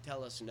fucking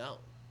tell us no?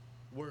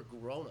 We're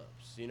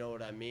grown-ups, you know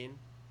what I mean?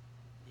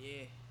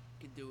 Yeah, you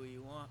can do what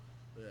you want.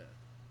 Yeah.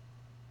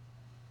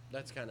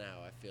 That's kind of how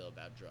I feel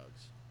about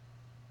drugs.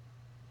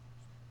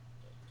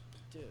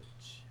 Dude,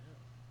 chill.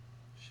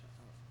 Shut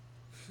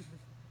up.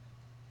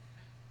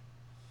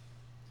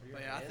 Are your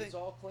But yeah, hands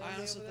all I clammy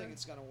honestly over think there?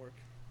 it's gonna work.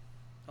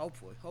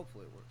 Hopefully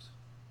it works.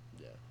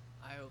 Yeah.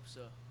 I hope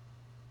so.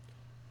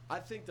 I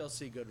think they'll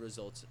see good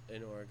results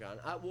in Oregon.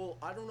 I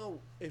don't know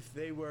if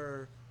they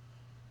were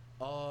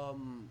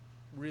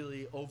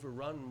really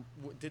overrun.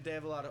 Did they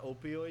have a lot of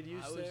opioid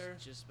use I was there?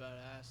 just about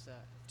to ask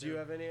that. Do you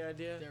have any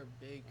idea? They're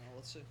big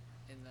Let's see.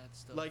 in that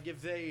stuff. Like,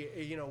 if they,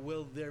 you know,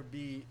 will there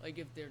be... Like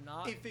if they're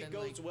not, If it then,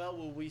 goes like, well,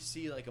 will we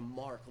see, like, a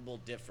markable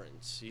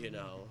difference, you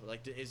know?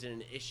 Like, is it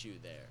an issue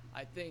there?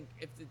 I think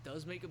if it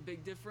does make a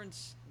big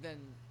difference, then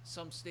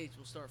some states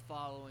will start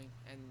following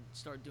and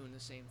start doing the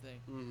same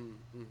thing.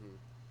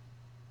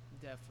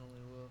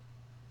 Definitely will.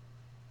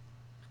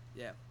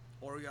 Yeah,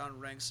 Oregon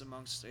ranks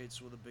among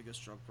states with the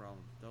biggest drug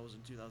problem. That was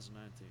in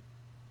 2019.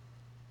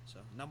 So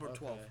number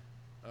 12.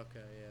 Okay,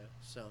 yeah.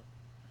 So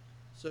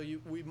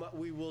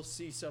we will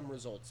see some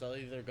results. They'll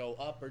either go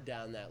up or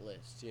down that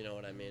list. You know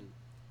what I mean?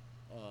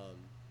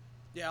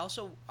 Yeah.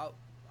 Also,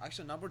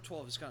 actually, number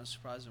 12 is kind of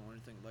surprising when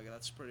you think like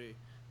that's pretty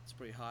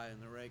high in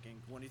the ranking.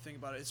 When you think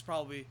about it, it's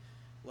probably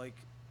like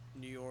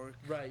New York,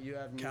 Right. You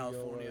have New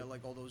California, York.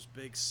 like all those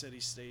big city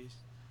states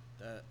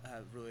that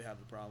really have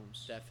the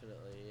problems.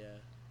 Definitely, yeah.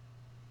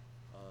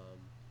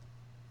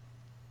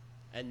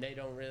 And they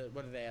don't really.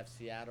 What do they have?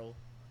 Seattle.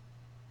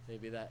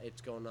 Maybe that it's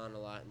going on a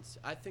lot.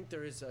 I think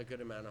there is a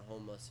good amount of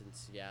homeless in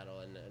Seattle,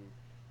 and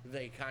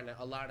they kind of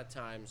a lot of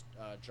times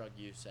drug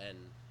use and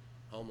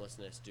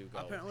homelessness do go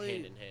Apparently,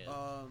 hand in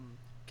hand.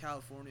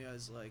 California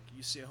is like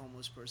you see a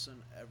homeless person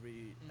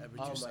every Oh 2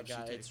 my steps god,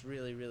 you take. it's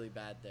really really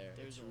bad there.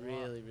 There's It's a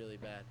really really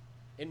bad.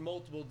 In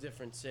multiple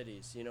different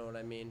cities, you know what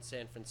I mean?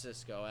 San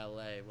Francisco,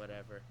 LA,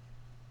 whatever.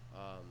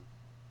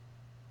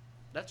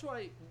 That's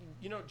why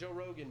Joe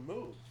Rogan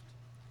moved.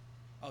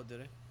 Oh,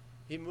 did it?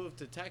 He moved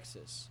to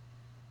Texas.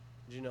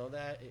 Did you know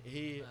that? I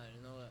didn't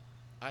know that.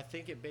 I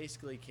think it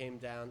basically came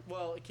down.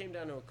 Well, it came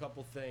down to a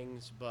couple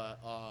things, but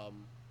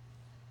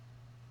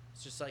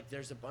it's just like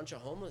there's a bunch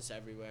of homeless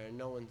everywhere, and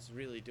no one's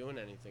really doing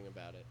anything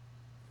about it.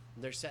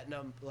 They're setting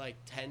up like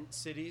tent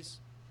cities.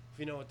 If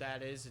you know what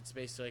that is, it's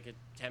basically like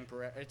a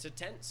temporary. It's a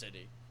tent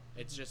city.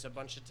 It's just a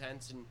bunch of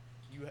tents, and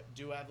you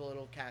do have a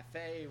little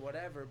cafe,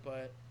 whatever,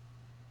 but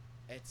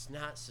it's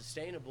not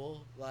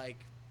sustainable.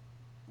 Like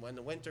when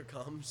the winter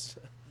comes.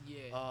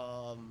 Yeah.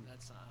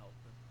 That's not helping.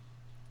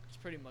 It's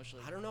pretty much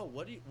like I don't know.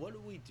 What do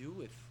we do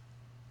with?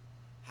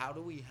 How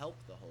do we help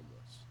the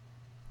homeless?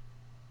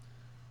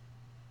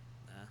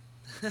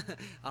 Nah.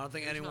 I don't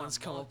think There's anyone's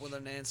not come up much.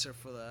 with an answer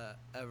for that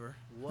ever.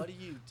 What do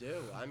you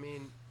do? I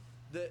mean,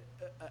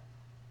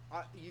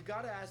 you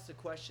got to ask the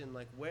question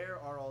like, where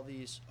are all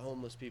these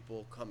homeless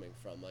people coming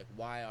from? Like,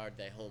 why are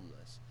they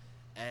homeless?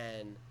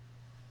 And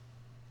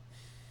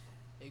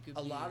it could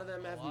a be lot of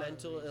them a have lot of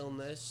mental reasons.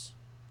 illness.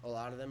 A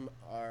lot of them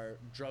are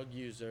drug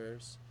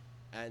users,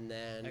 and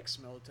then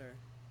Ex-military.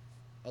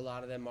 a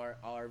lot of them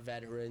are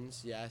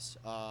veterans. Yes.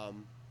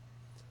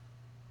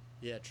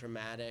 Yeah,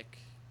 traumatic.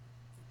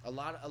 A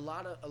lot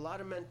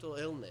of mental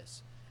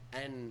illness,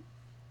 and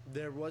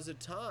there was a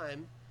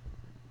time,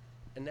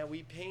 and now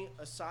we paint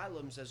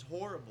asylums as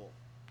horrible.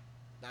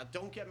 Now,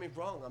 don't get me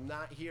wrong. I'm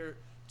not here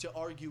to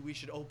argue we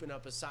should open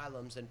up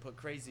asylums and put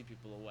crazy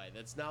people away.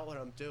 That's not what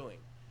I'm doing.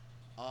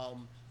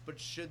 But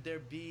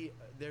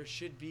there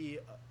should be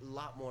a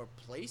lot more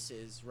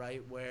places,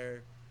 right,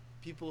 where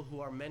people who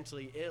are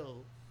mentally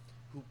ill,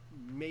 who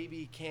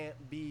maybe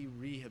can't be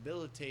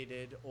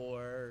rehabilitated,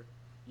 or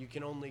you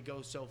can only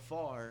go so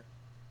far,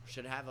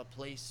 should have a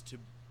place to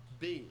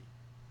be.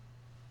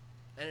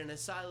 And an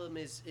asylum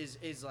is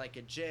like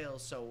a jail,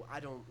 so I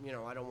don't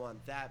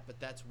want that, but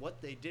that's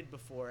what they did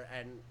before,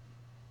 and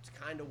it's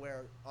kind of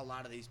where a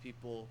lot of these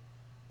people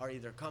are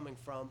either coming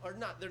from, or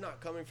not. They're not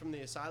coming from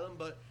the asylum,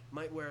 but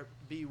might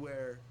be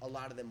where a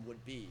lot of them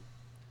would be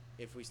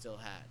if we still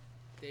had.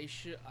 They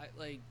should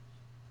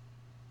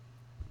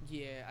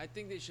I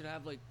think they should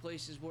have like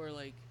places where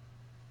like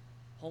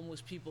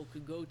homeless people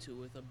could go to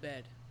with a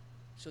bed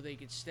so they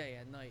could stay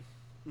at night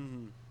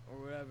Mm-hmm.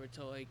 or whatever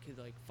till they could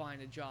like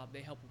find a job. They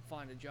help them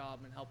find a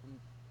job and help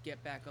them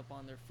get back up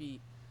on their feet,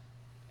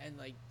 and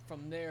like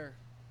from there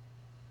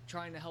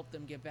trying to help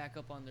them get back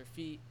up on their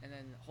feet, and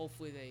then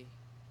hopefully they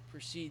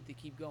proceed to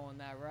keep going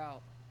that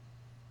route,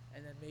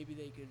 and then maybe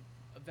they could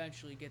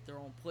eventually get their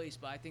own place.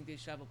 But I think they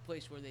should have a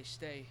place where they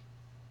stay,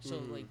 so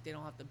like they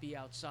don't have to be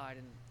outside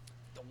in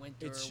the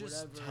winter It's or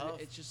just whatever. tough.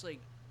 It's just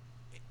like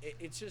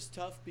It's just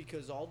tough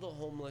because all the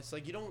homeless,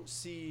 like you don't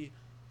see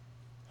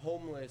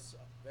homeless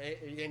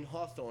in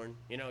Hawthorne,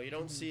 you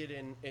don't see it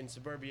in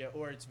suburbia,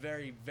 or it's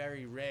very,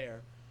 very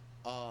rare.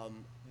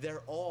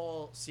 They're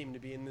all seem to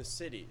be in the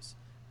cities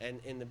and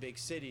in the big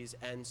cities,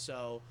 and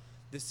so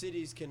the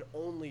cities can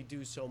only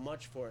do so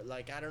much for it.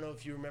 Like, I don't know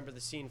if you remember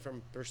the scene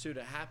from Pursuit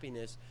of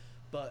Happiness,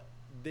 but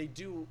they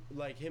do,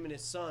 like, him and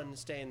his son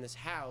stay in this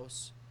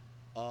house,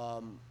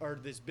 or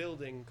this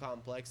building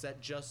complex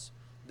that just,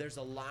 there's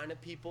a line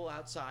of people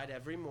outside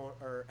every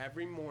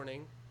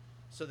morning,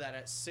 so that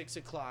at 6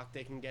 o'clock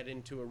they can get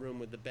into a room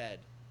with the bed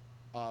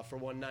for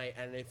one night.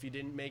 And if you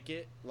didn't make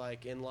it,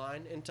 like, in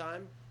line in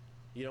time,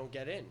 you don't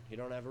get in. You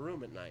don't have a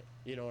room at night.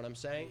 You know what I'm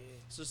saying? Yeah.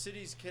 So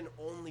cities can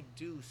only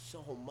do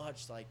so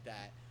much like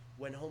that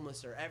when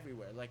homeless are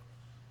everywhere. Like,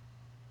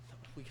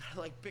 we gotta,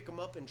 like, pick them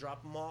up and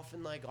drop them off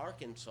in, like,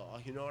 Arkansas.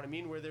 You know what I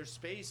mean? Where there's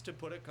space to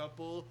put a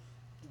couple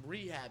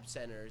rehab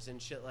centers and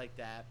shit like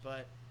that.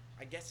 But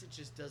I guess it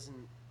just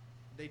doesn't.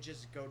 They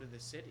just go to the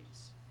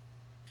cities.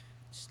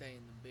 stay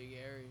in the big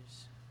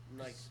areas.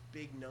 Like,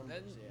 big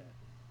numbers, Then- yeah.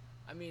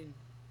 I mean,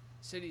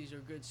 cities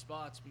are good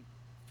spots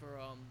for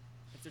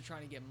if they're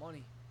trying to get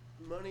money.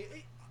 Money,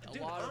 A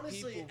dude. lot of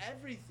Honestly, people-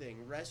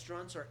 everything.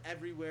 Restaurants are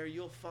everywhere.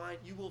 You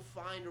will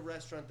find a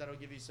restaurant that'll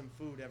give you some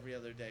food every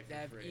other day for They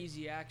have free.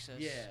 easy access.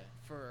 Yeah.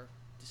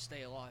 To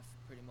stay alive,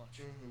 pretty much.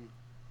 Mm-hmm.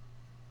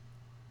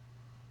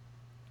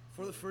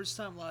 For the first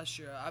time last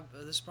year,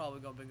 this is probably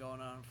been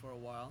going on for a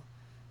while.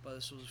 but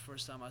this was the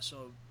first time I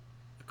saw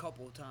a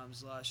couple of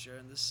times last year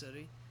in this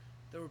city.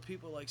 There were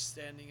people like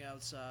standing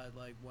outside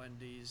like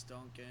Wendy's,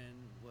 Dunkin',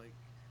 like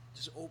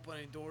just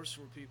opening doors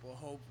for people,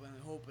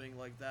 hoping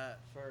like that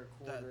For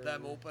a quarter. that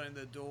them opening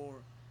the door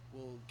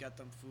will get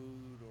them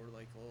food or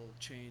like a little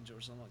change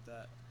or something like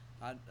that.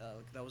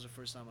 That was the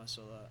first time I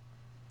saw that.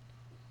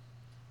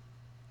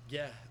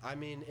 Yeah, I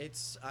mean,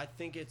 I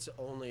think it's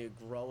only a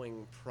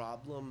growing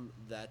problem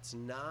that's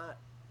not.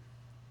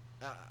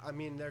 I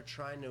mean, they're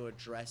trying to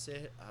address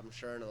it, I'm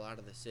sure, in a lot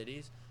of the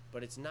cities,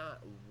 but it's not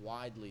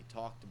widely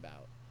talked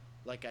about.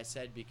 Like I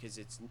said, because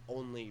it's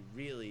only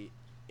really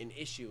an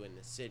issue in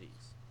the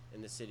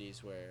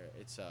cities where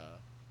it's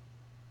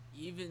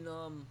Even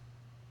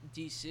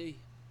DC.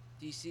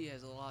 DC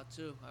has a lot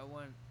too. I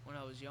went when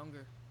I was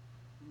younger,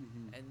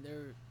 and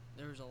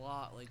there's a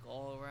lot like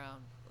all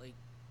around, like,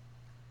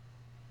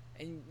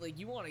 and like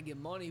you want to get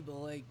money, but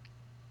like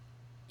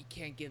you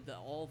can't give that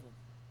all of them.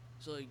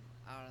 So like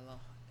I don't know,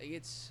 like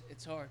it's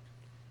hard.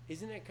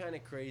 Isn't it kind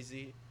of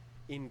crazy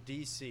in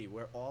DC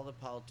where all the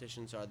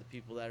politicians are the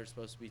people that are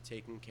supposed to be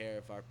taking care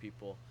of our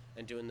people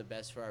and doing the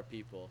best for our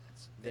people?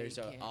 There's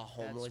a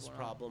homeless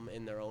problem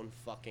in their own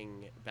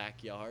fucking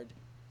backyard.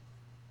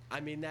 I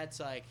mean, that's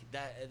like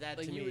that Like,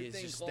 to you me would is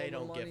think just all they the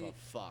don't give a money-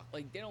 fuck.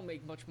 Like they don't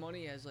make much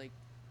money as like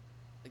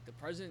the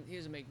president. He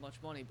doesn't make much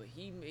money, but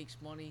he makes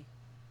money.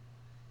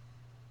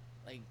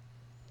 Like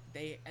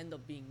they end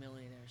up being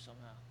millionaires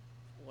somehow,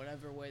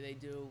 whatever way they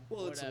do.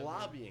 Well, it's whatever.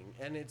 lobbying,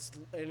 and it's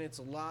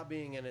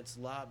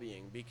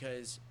lobbying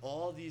because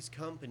all these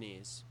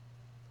companies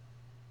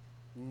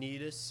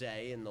need a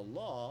say in the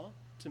law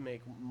to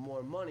make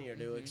more money or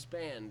to Mhm.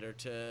 expand or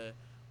to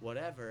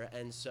whatever.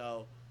 And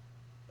so,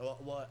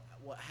 what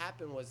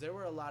happened was there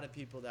were a lot of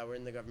people that were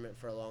in the government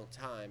for a long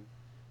time,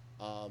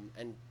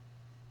 and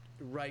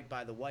right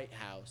by the White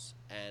House,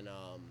 and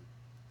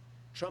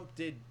Trump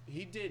did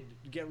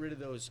get rid of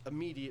those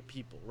immediate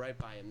people right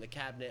by him, the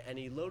cabinet, and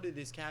he loaded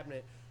his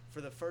cabinet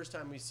for the first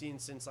time we've seen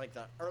since like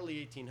the early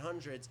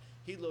 1800s.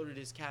 He loaded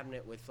his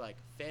cabinet with like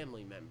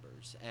family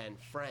members and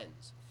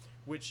friends,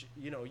 which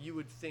you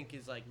would think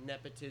is like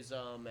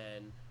nepotism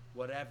and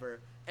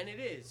whatever, and it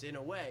is in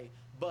a way.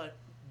 But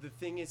the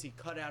thing is, he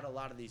cut out a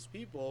lot of these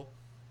people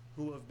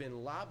who have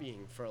been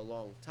lobbying for a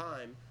long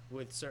time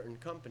with certain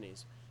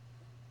companies.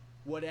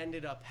 What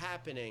ended up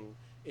happening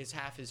is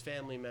half his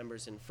family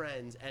members and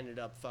friends ended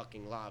up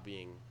fucking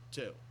lobbying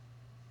too,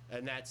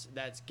 and that's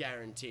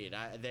guaranteed.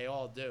 They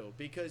all do,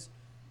 because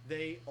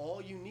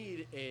all you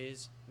need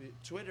is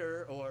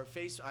Twitter or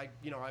Facebook.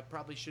 I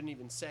probably shouldn't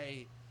even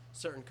say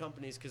certain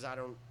companies because I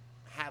don't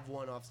have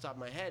one off the top of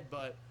my head,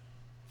 but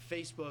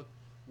Facebook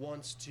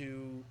wants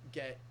to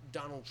get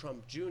Donald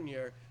Trump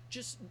Jr.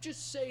 Just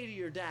say to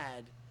your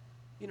dad,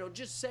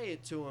 just say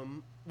it to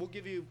him. We'll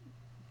give you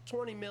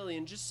 20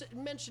 million. Just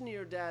mention to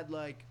your dad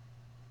like,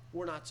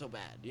 we're not so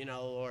bad,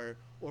 or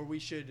we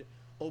should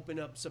open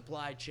up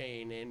supply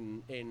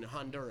chain in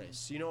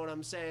Honduras. You know what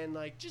I'm saying?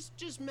 Like,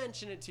 just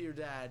mention it to your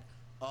dad.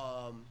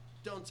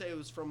 Don't say it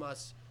was from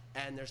us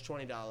and there's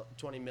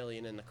 $20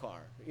 million in the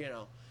car,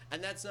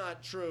 And that's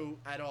not true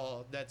at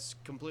all. That's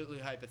completely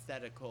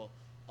hypothetical.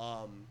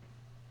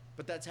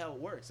 But that's how it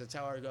works. That's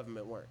how our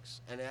government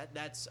works. And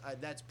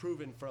that's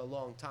proven for a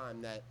long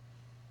time that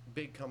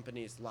big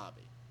companies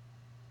lobby.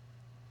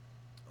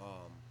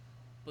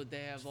 But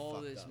they have It's all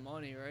fucked this up.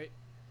 money, right?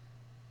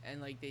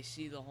 And like they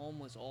see the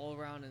homeless all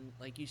around, and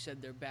like you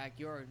said, their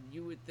backyard.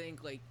 You would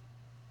think like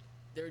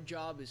their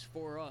job is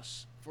for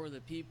us, for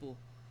the people,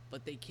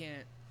 but they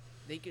can't.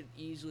 They could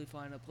easily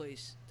find a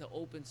place to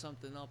open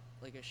something up,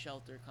 like a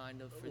shelter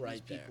kind of, for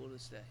Right these there. people to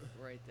stay.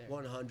 Right there.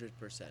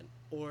 100%.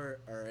 Or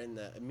in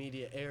the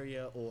immediate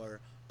area,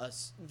 or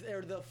us.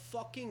 They're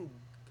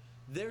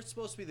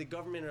supposed to be the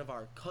government of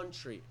our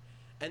country,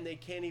 and they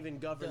can't even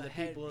govern The the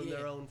head- people in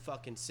their yeah. own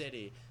fucking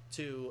city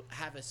to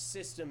have a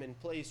system in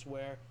place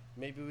where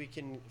maybe we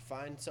can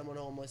find someone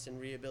homeless and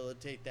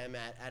rehabilitate them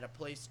at a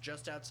place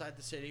just outside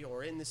the city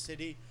or in the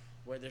city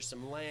where there's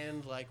some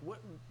land, like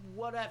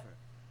whatever.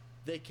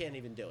 They can't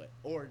even do it,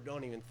 or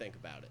don't even think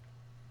about it.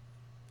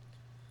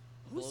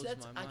 Blows my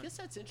I mind. guess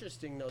that's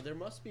interesting though.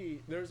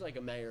 There's like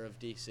a mayor of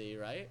DC,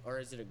 right? Or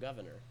is it a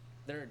governor?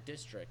 They're a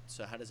district,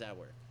 so how does that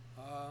work?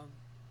 I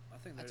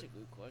think That's a there-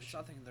 good question.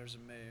 I think there's a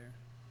mayor.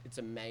 It's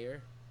a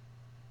mayor.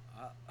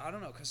 I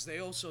don't know, because they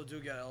also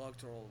do get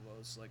electoral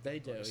votes, like They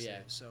like do, the state, yeah.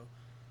 So,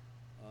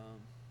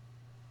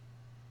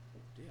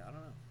 yeah, I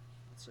don't know.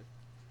 Let's see.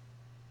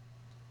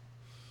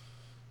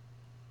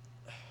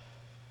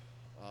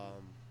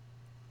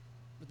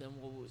 But then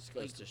what would Just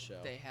goes like to show.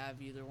 they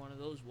have either one of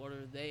those? What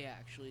are they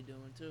actually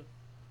doing too?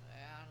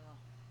 I don't know.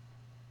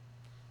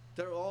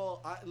 They're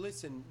all.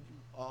 Listen.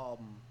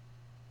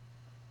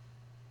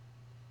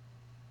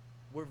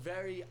 We're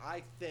very.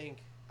 I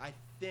think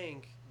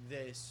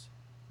this.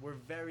 We're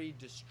very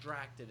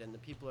distracted, and the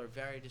people are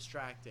very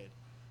distracted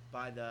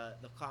by the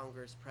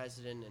Congress,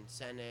 President, and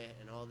Senate,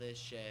 and all this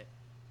shit,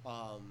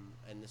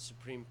 and the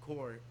Supreme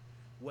Court.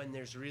 When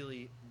there's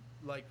really,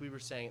 like we were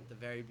saying at the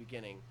very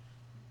beginning,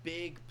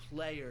 big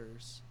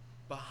players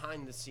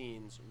behind the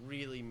scenes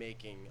really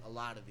making a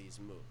lot of these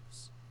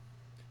moves.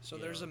 So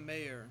You there's know. a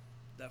mayor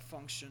that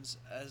functions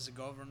as a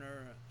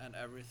governor and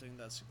everything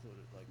that's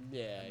included, like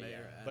Yeah, the yeah.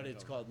 mayor and But the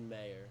it's governor. called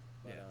mayor.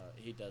 But Yeah.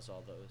 he does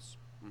all those.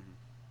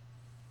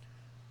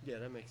 Yeah,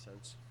 that makes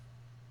sense.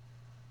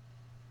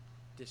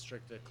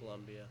 District of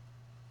Columbia.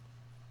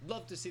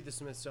 Love to see the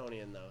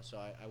Smithsonian though, so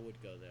I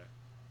would go there.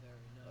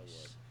 Very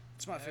nice. would.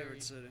 It's my Very-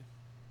 favorite city.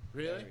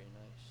 Really? Very nice.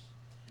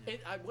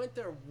 I went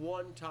there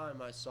one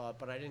time. I saw it,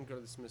 but I didn't go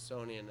to the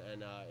Smithsonian,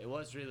 and it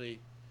was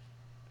really,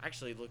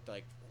 actually looked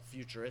like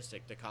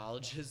futuristic. The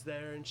colleges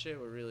there and shit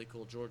were really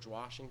cool. George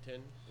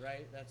Washington,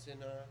 right? That's in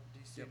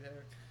D.C. Yep.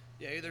 there.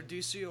 Yeah, either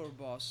DC or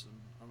Boston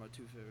are my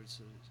two favorite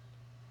cities.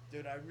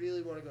 Dude, I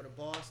really want to go to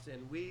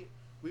Boston. We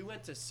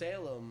went to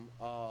Salem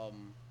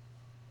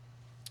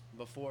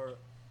before,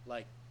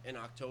 like, in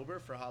October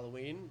for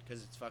Halloween,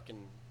 because it's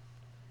fucking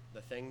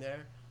the thing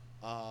there.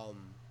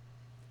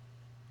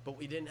 But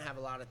we didn't have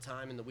a lot of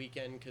time in the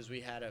weekend because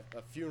we had a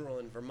funeral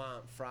in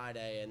Vermont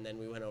Friday, and then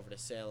we went over to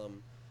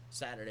Salem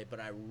Saturday.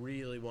 But I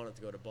really wanted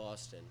to go to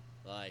Boston.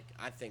 Like,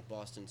 I think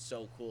Boston's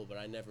so cool, but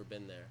I've never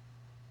been there.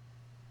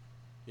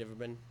 You ever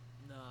been?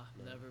 Nah,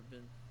 No. never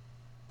been.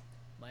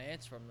 My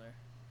aunt's from there,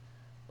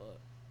 but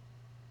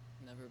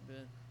never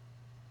been.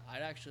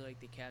 I'd actually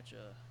like to catch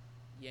a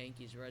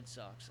Yankees Red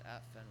Sox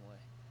at Fenway.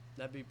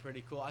 That'd be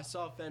pretty cool. I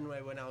saw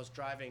Fenway when I was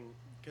driving,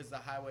 because the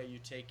highway you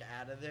take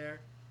out of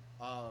there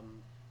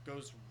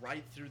goes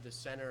right through the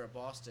center of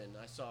Boston.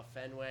 I saw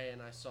Fenway,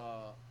 and I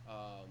saw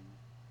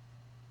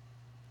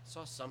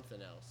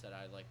something else that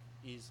I like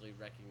easily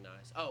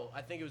recognize. Oh,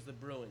 I think it was the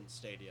Bruins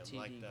Stadium, TD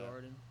like the.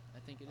 Garden. I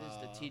think it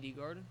is the TD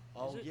Garden.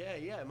 Oh Is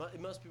it? yeah. It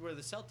must be where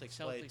the Celtics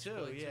play Celtics too.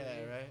 play too, Yeah,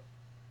 yeah.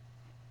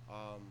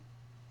 right.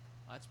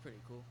 That's pretty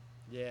cool.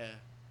 Yeah.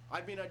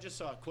 I mean, I just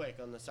saw it quick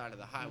on the side of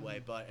the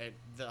highway, but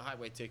the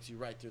highway takes you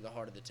right through the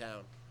heart of the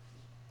town.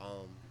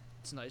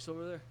 It's nice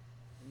over there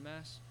in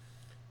Mass.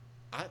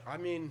 I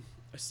mean,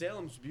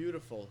 Salem's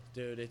beautiful,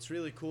 dude. It's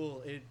really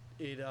cool.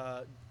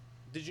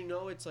 Did you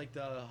know it's like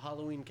the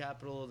Halloween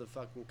capital of the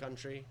fucking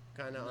country?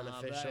 Kind of Nah, but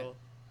unofficial.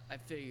 I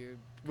figured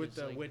With 'cause,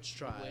 the like, witch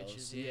trials.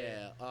 witches,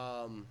 yeah.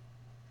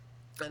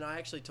 And I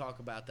actually talk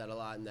about that a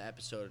lot in the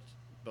episode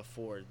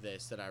before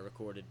this that I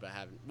recorded but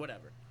haven't.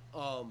 Whatever.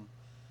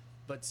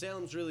 But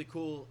Salem's really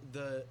cool.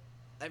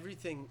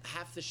 Everything,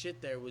 half the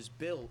shit there was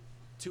built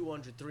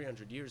 200,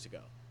 300 years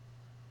ago.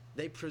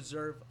 They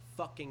preserve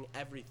fucking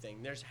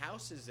everything. There's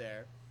houses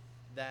there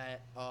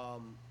that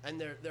and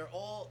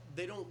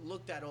they don't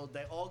look that old.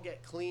 They all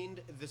get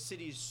cleaned. The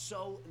city's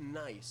so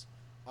nice.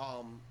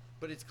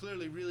 But it's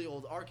clearly really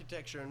old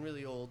architecture and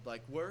really old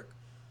like work.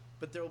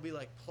 But there will be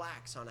like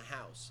plaques on a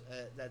house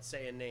that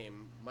say a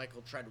name,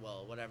 Michael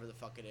Treadwell, whatever the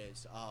fuck it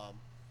is.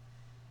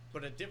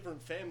 But a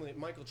different family.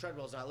 Michael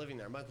Treadwell's not living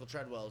there. Michael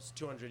Treadwell's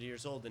 200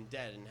 years old and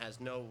dead and has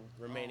no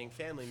remaining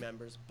family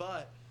members.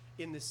 But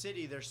in the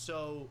city,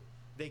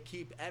 they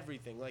keep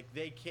everything. Like,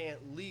 they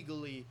can't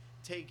legally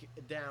take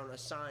down a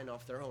sign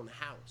off their own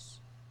house.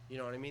 You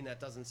know what I mean?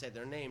 That doesn't say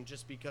their name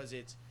just because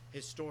it's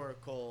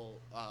historical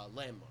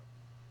landmark.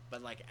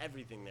 But like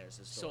everything there is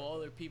So historical.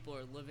 other people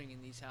are living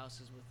in these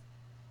houses with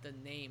the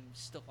name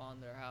still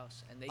on their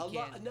house, and they A can't.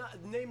 lot. No,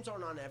 names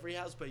aren't on every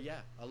house, but yeah,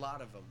 a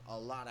lot of them. A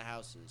lot of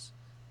houses.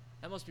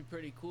 That must be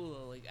pretty cool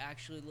though. Like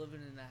actually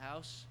living in the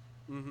house.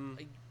 Mm-hmm.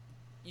 Like,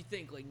 you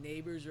think like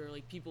neighbors or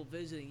like people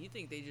visiting, you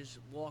think they just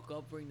walk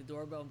up, ring the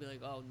doorbell, and be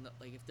like, oh, no,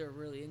 like if they're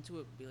really into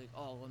it, be like,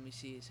 oh, let me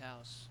see his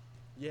house.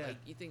 Yeah. Like,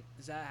 you think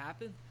does that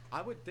happen?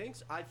 I would think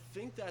so. I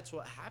think that's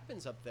what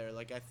happens up there.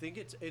 Like, I think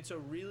it's a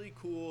really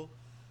cool.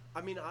 I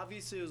mean,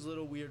 obviously it was a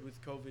little weird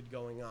with COVID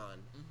going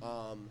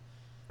on,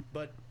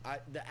 but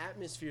the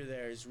atmosphere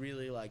there is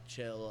really like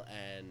chill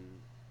and,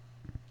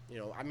 you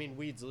know, I mean,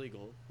 weed's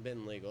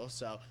been legal,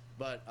 so,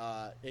 but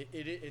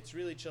it's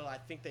really chill. I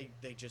think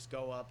they just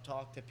go up,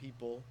 talk to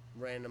people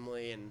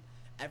randomly, and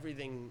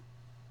everything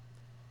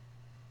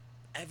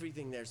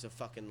there's a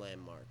fucking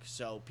landmark.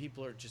 So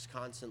people are just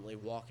constantly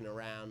walking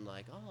around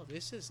like, oh,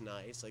 this is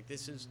nice. Like,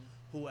 this is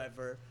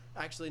whoever.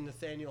 Actually,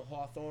 Nathaniel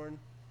Hawthorne,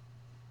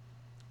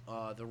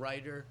 the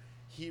writer,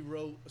 he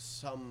wrote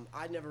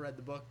I never read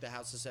the book, The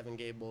House of Seven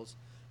Gables,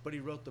 but he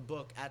wrote the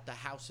book At the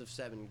House of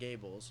Seven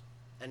Gables,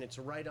 and it's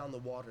right on the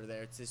water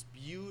there. It's this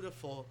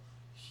beautiful,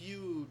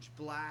 huge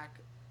black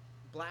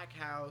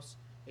house.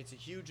 It's a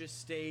huge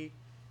estate.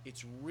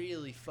 It's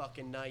really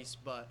fucking nice,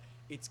 but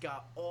it's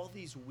got all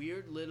these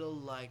weird little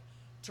like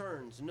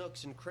turns,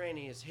 nooks and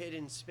crannies,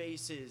 hidden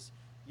spaces,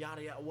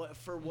 yada yada,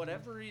 for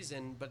whatever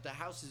reason. But the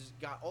house has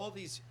got all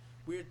these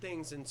weird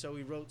things, and so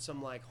he wrote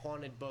some like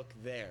haunted book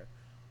there.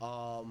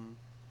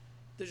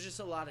 There's just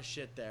a lot of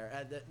shit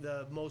there.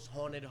 The most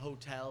haunted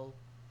hotel,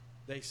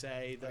 they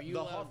say, Are you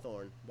the allowed-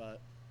 Hawthorne, but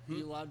Are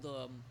you allowed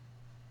to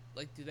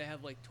like do they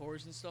have like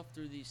tours and stuff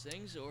through these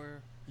things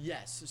or?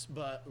 yes,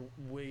 but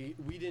we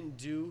didn't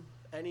do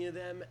any of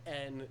them,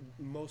 and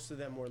most of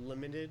them were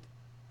limited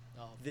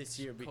Oh, this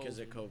year because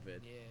of COVID.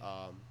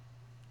 Yeah.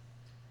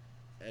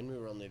 And we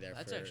were only there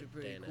That's for actually a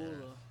pretty day and a cool half.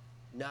 though.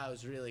 No, it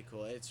was really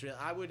cool. It's real.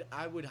 I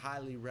would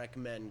highly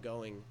recommend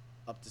going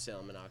up to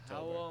Salem in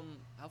October.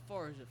 How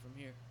far is it from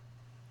here?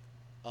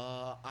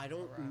 I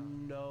don't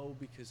Around. know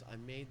because I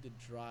made the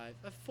drive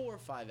 4 or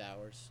 5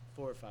 hours.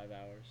 4 or 5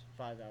 hours.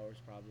 5 hours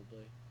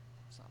probably.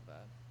 It's not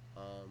bad.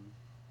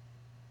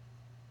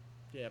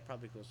 Yeah,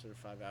 probably closer to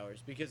 5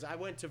 hours because I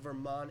went to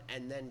Vermont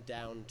and then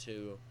down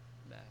to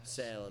Mass.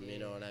 Salem. You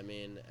know what I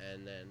mean?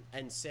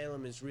 And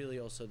Salem is really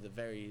also the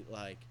very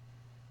like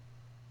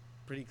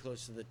pretty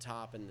close to the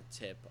top and the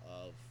tip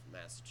of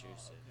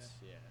Massachusetts.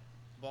 Yeah.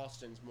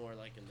 Boston's more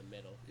like in the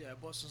middle. Yeah,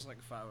 Boston's like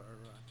a 5-hour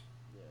ride.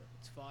 Yeah.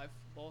 It's 5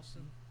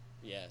 Boston.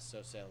 Yeah,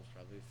 so Salem's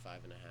probably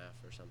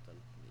 5.5 or something.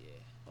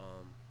 Yeah.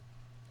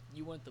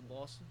 You went to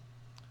Boston?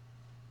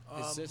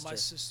 His My sister.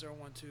 sister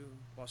went to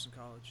Boston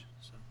College,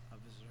 so I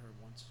visited her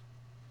once.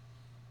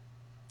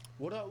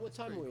 What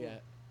time pretty were we cool.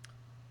 at?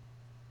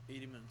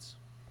 80 minutes.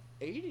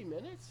 80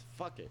 minutes?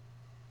 Fuck it.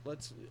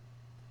 Let's.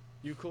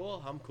 You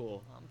cool? I'm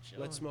cool. I'm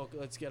chilling. Let's smoke.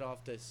 Let's get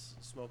off this.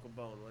 Smoke a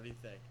bone. What do you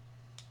think?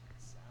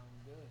 Sound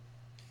good.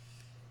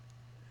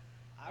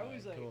 I Alright,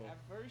 was like, cool. at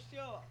first,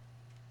 yo,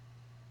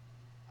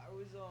 I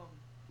was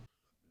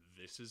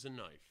This is a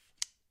knife.